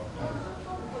средства,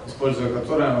 используя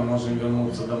которое мы можем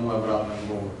вернуться домой обратно к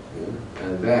Богу.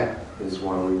 And that is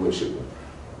why we worship Him.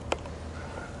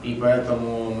 И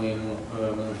поэтому мы ему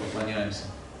поклоняемся.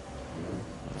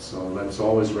 So let's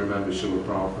always remember Srila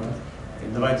Prabhupada. И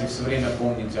давайте все время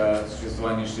помнить о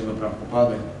существовании Шрилы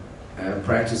Прабхупады. And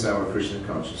practice our Krishna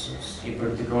consciousness. И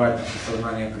практиковать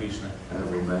сознание Кришны. And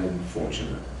remain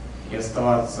fortunate. И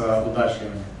оставаться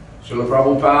удачливыми. Srila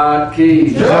Prabhupada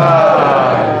ki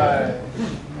jai!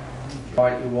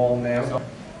 Invite you all now.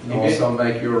 Also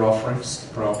make your offerings to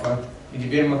Prabhupada. И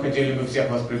теперь мы хотели бы всех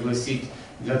вас пригласить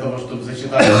для того, чтобы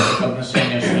зачитать ваши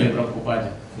подношения Шриле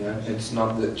Прабхупаде. Yeah, it's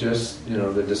not that just,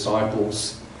 the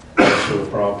disciples of Srila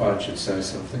Prabhupada should say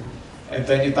something.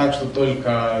 Это не так, что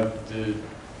только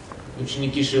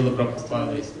ученики Шрилы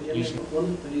Прабхупады.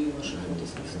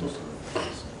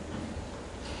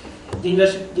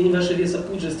 День вашей Веса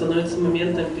Пуджи становится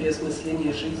моментом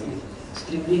переосмысления жизни,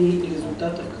 стремлений и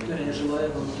результатов, которые я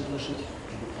желаю вам предложить.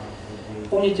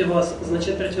 Помните вас,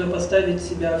 значит противопоставить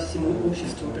себя всему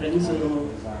обществу, пронизанному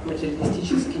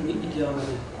материалистическими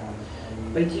идеалами.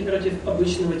 Пойти против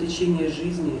обычного течения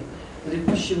жизни,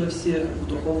 влекущего всех к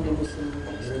духовному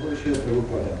самоубийству.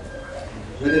 Прабхупада,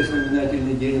 в этот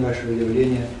знаменательный день вашего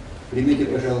явления примите,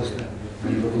 пожалуйста,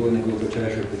 мои поклоны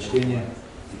глубочайшего почтения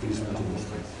и признательности.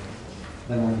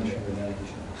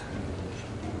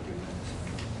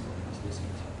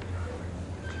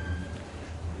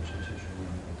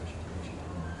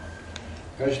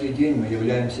 Каждый день мы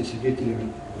являемся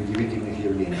свидетелями удивительных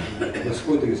явлений,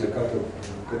 восхода и закатов,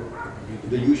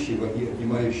 дающего и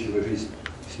обнимающего жизнь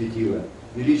светила,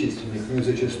 величественных, но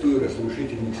зачастую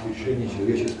разрушительных свершений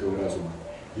человеческого разума,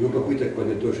 его попыток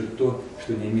подытожить то,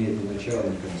 что не имеет ни начала,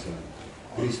 ни конца.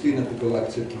 Кресты на куполах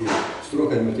церкви,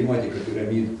 строгая математика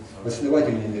пирамид,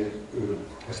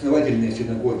 основательные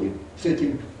синагоги. С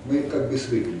этим мы как бы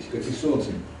свыклись, как и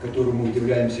солнцем, которому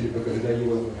удивляемся либо когда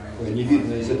его не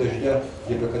видно из-за дождя,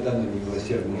 либо когда на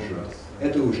немилосердно жжет.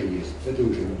 Это уже есть, это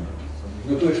уже не.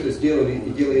 Но то, что сделали и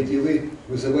делаете вы,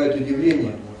 вызывает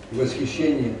удивление и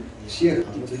восхищение всех.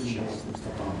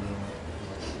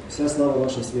 Вся слава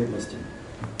вашей светлости.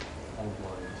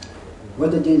 В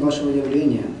этот день вашего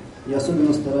явления я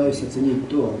особенно стараюсь оценить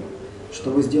то, что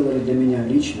вы сделали для меня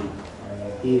лично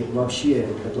и вообще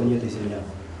для планеты Земля.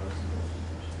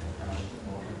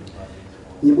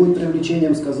 Не будет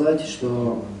преувеличением сказать,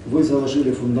 что вы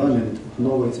заложили фундамент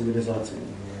новой цивилизации.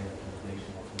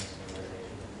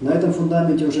 На этом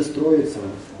фундаменте уже строится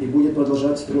и будет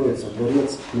продолжать строиться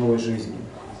дворец новой жизни.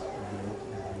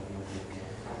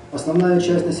 Основная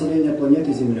часть населения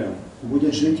планеты Земля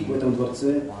будет жить в этом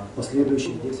дворце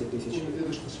последующие 10 тысяч лет.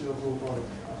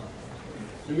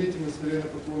 Примите настоящее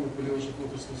поклоны по ваших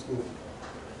лотосных стоп.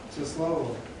 Вся слава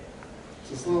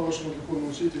вашему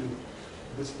духовному учителю,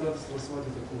 Бхактивинода Сарасвати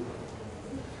Тхакура.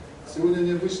 Сегодня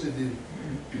необычный день,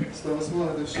 108-я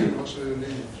годовщина вашего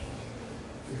явления.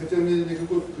 И хотя у меня нет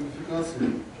никакой квалификации,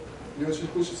 мне очень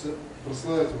хочется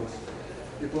прославить вас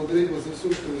и благодарить вас за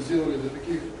все, что вы сделали для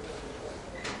таких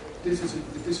тысяч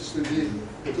и тысяч людей,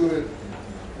 которые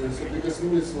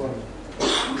соприкоснулись с вами,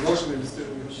 вашими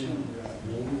бесценными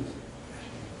книгами.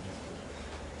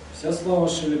 Вся слава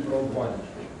Шриле Прабхупаде.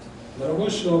 Дорогой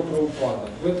Шрила Прабхупада,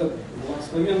 в этот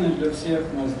благословенный для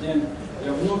всех нас день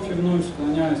я вновь и вновь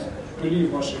склоняюсь к пыли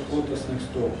ваших лотосных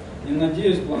стоп и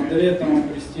надеюсь благодаря этому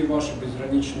обрести вашу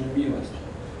безграничную милость.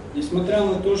 Несмотря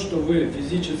на то, что вы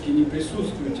физически не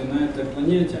присутствуете на этой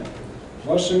планете,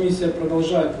 ваша миссия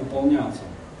продолжает выполняться.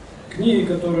 Книги,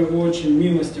 которые вы очень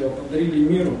милостиво подарили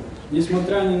миру,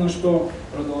 несмотря ни на что,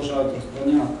 продолжают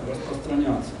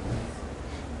распространяться.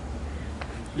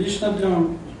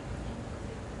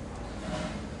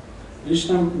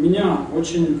 Лично меня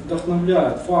очень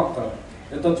вдохновляет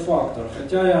этот фактор,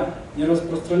 хотя я не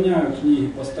распространяю книги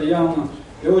постоянно,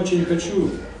 я очень хочу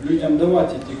людям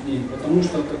давать эти книги, потому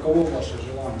что таково ваше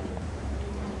желание.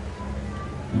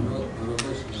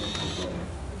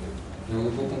 Я в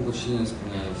глубоком почтении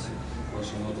склоняюсь к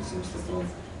вашим лотосным стопам.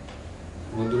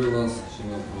 Благодарю вас,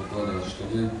 Шрила Прабхупада, что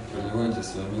вы проливаете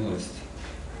свою милость,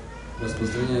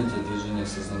 распространяете движение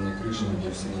сознания Кришны по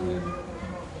всему миру.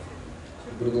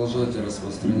 Продолжайте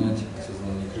распространять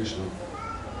сознание Кришны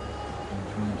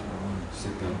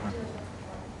всегда.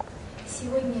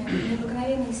 Сегодня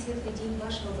необыкновенный светлый день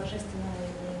вашего божественного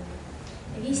явления.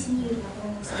 Весь мир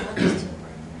наполнился радостью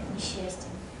и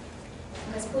счастьем.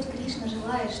 Господь Кришна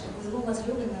желает, чтобы его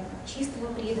возлюбленного,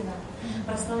 чистого преданного,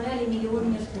 прославляли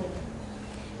миллионами ртов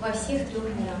во всех 3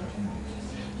 мирах.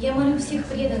 Я молю всех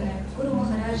преданных Гуру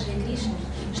Махараджа и Кришны,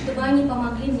 чтобы они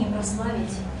помогли мне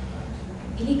прославить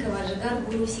великого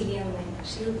Джагат-гуру Вселенной,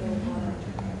 Шрила Прабхупада.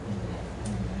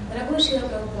 Дорогой Шрила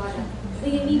Прабхупада, вы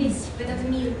явились в этот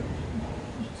мир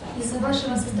из-за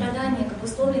вашего сострадания к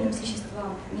обусловленным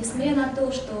существам, несмотря на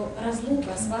то, что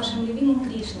разлука с вашим любимым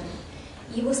Кришной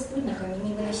и его спутниками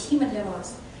невыносима для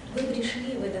вас, вы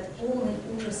пришли в этот полный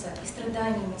ужаса и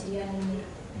страданий материальный мир.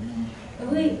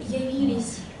 Вы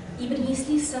явились и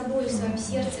принесли с собой в своем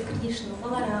сердце Кришну,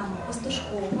 Балараму,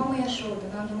 пастушков, Маму Яшоду,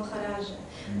 Нанду Махараджа,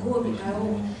 Гопи,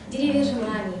 коров, деревья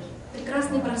желаний,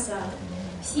 прекрасный просад,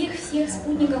 всех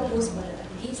спутников Господа,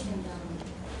 весь Вриндаван.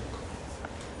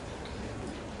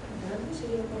 Дорогой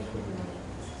Шрила Прабхупада,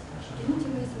 примите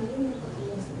мои смиренные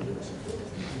поклонности при ваших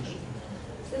лотосных ножках.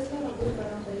 Вся слава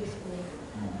Господа ISKCON.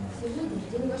 Сегодня, в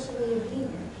день вашего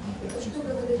явления, я хочу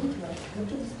поблагодарить вас за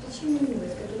ту беспричинную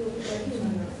милость, которую вы проявили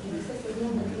на нас, принеся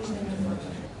сознание Кришны на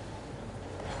Бога.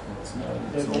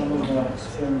 Для этого нужно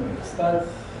всем встать.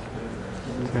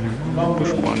 Вам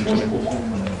пушку.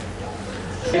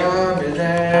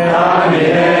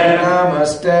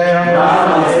 Namaste,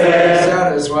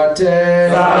 Saraswati,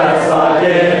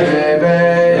 Deve,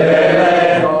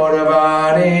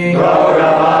 Gauravani,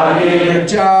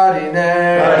 Pracharine,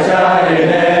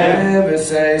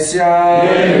 Nivasesya,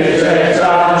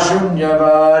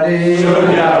 Shunyavadi,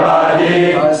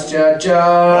 Aschacha,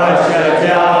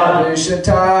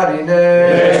 Vishatarine,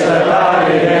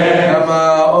 Nama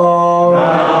Om,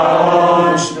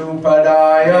 Vishnu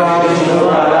Padaya,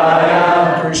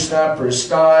 Krishna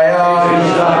Prastaya,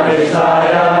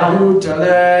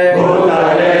 Bhutale,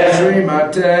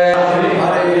 Srimate,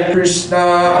 Hare Krishna,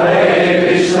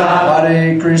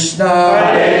 Hare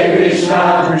Krishna,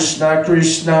 Krishna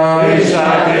Krishna,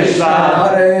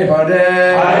 Hare Hare,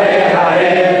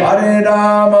 Hare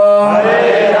Rama,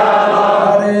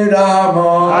 Hare Rama,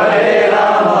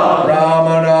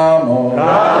 Rama Rama,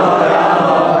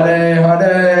 Hare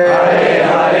Hare,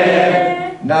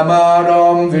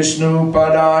 Namaram Vishnu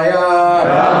Padaya,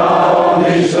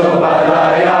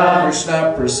 Krishna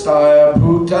Prastaya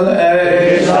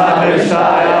Bhutale,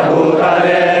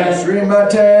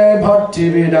 Srimate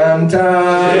Bhaktivedanta,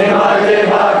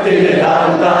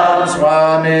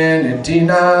 Swami Niti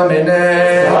Namine,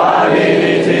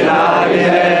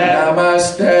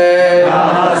 Namaste,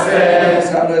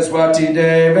 Saraswati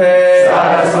Deve,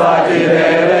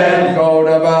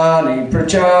 Gauravani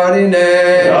Pracharine,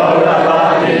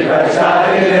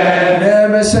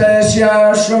 Nivasesya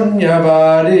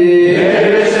Shunyavadi,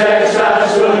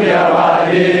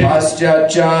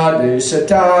 Paschacha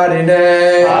Desatarine,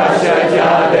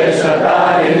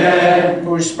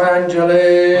 Pushpanjali,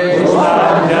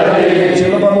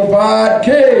 Srila Prabhupada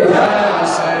ki,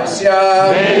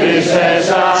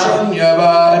 Nivasesya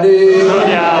Shunyavadi,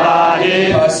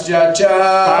 Paschacha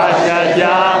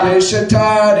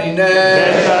Desatarine,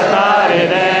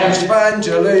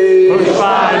 Pushpanjali,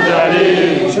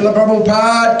 Srila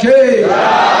Prabhupada ki,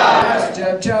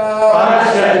 Paschacha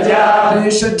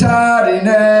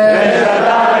Deshatarine,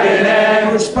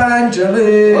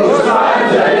 Pushpanjali,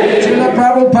 Srila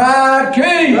Prabhupada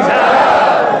ki.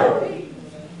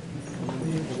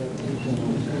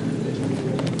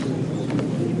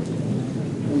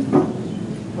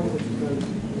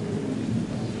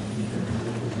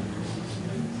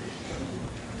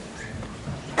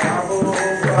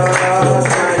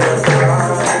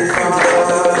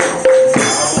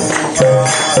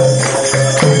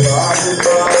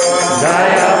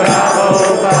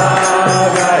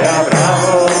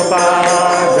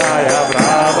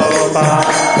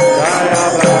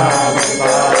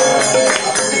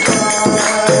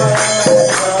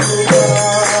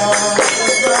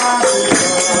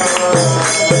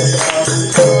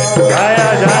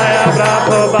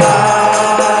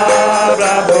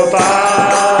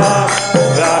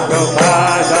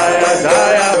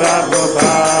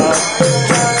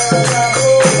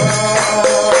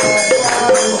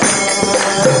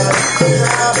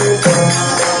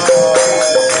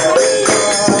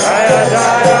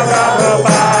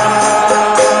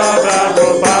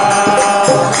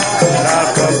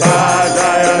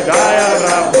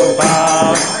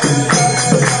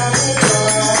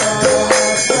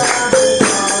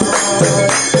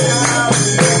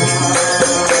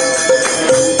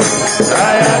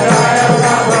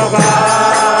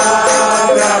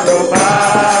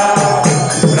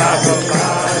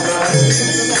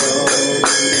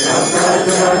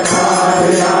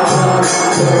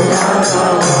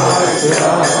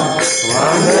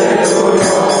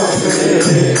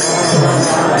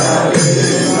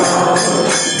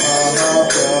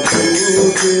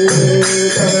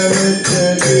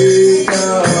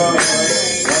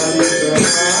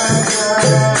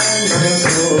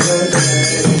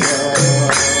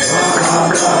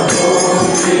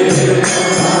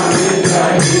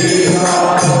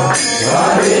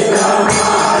 Hare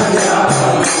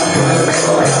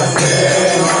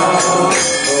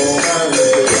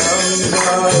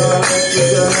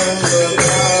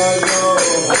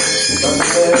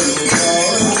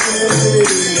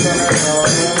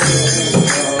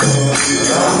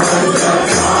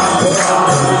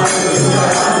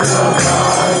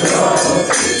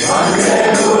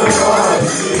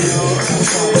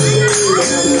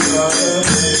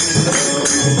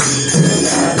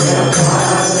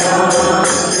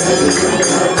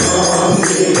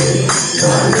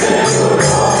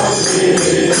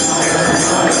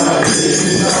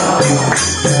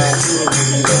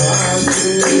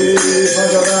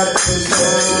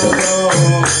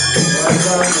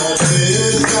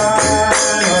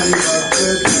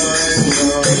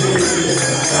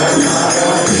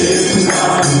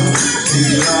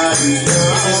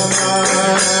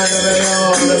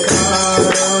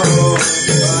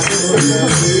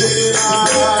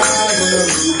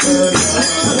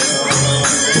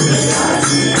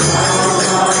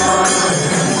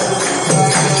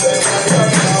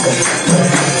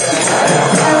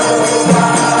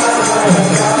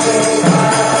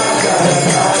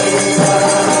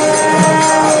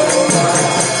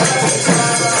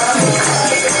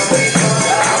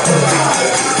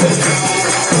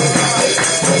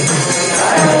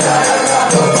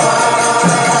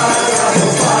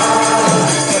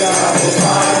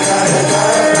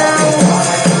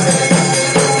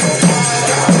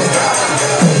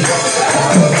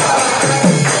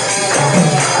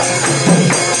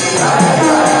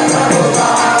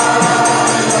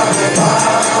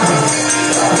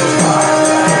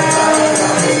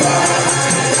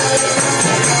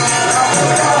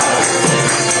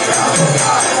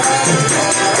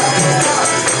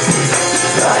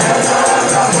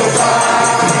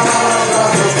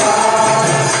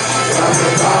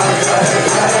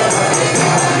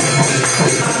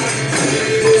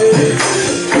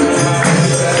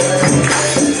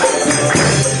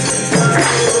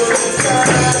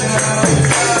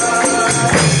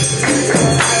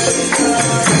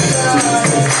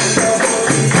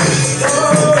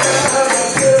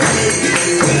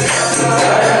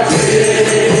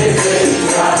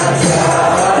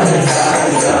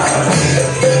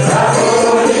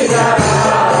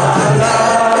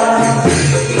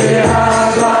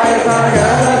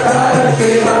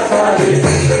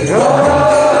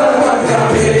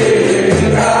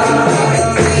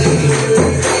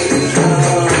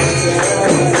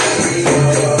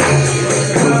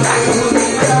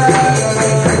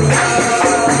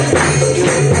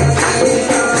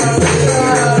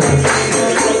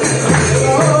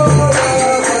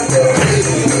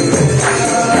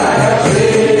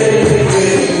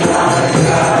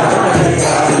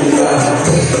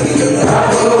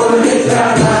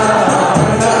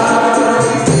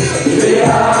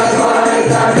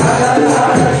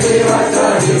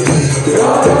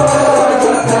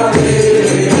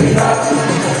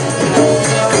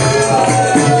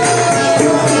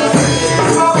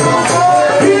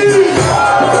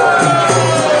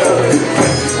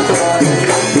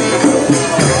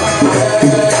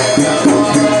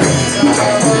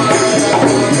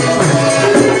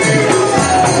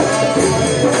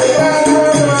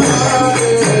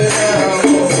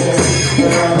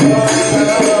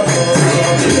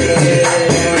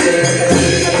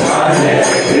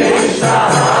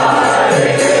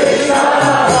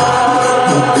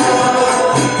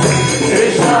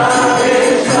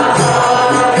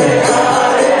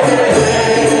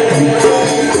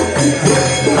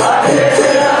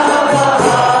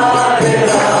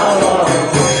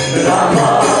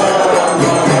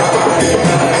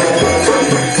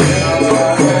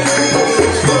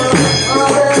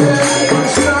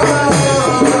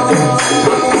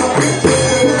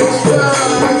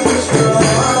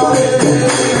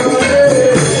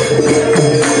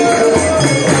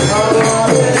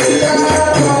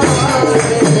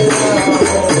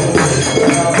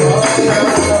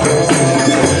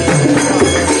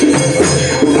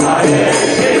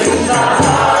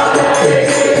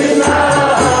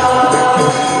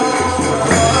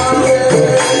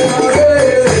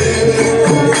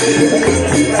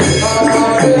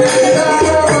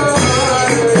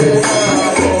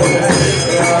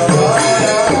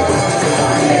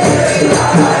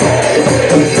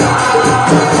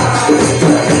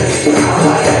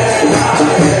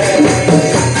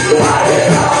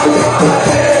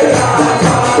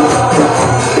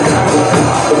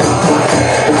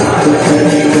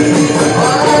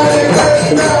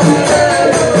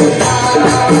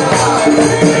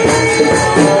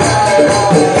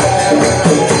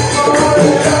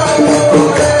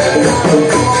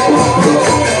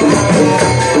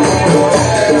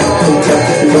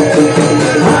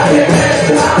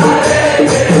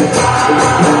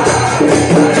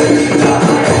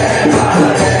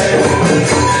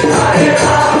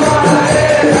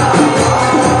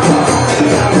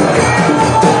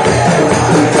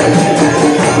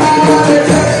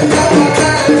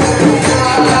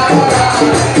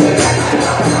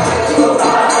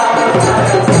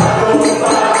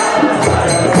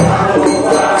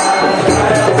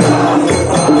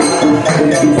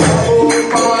Hare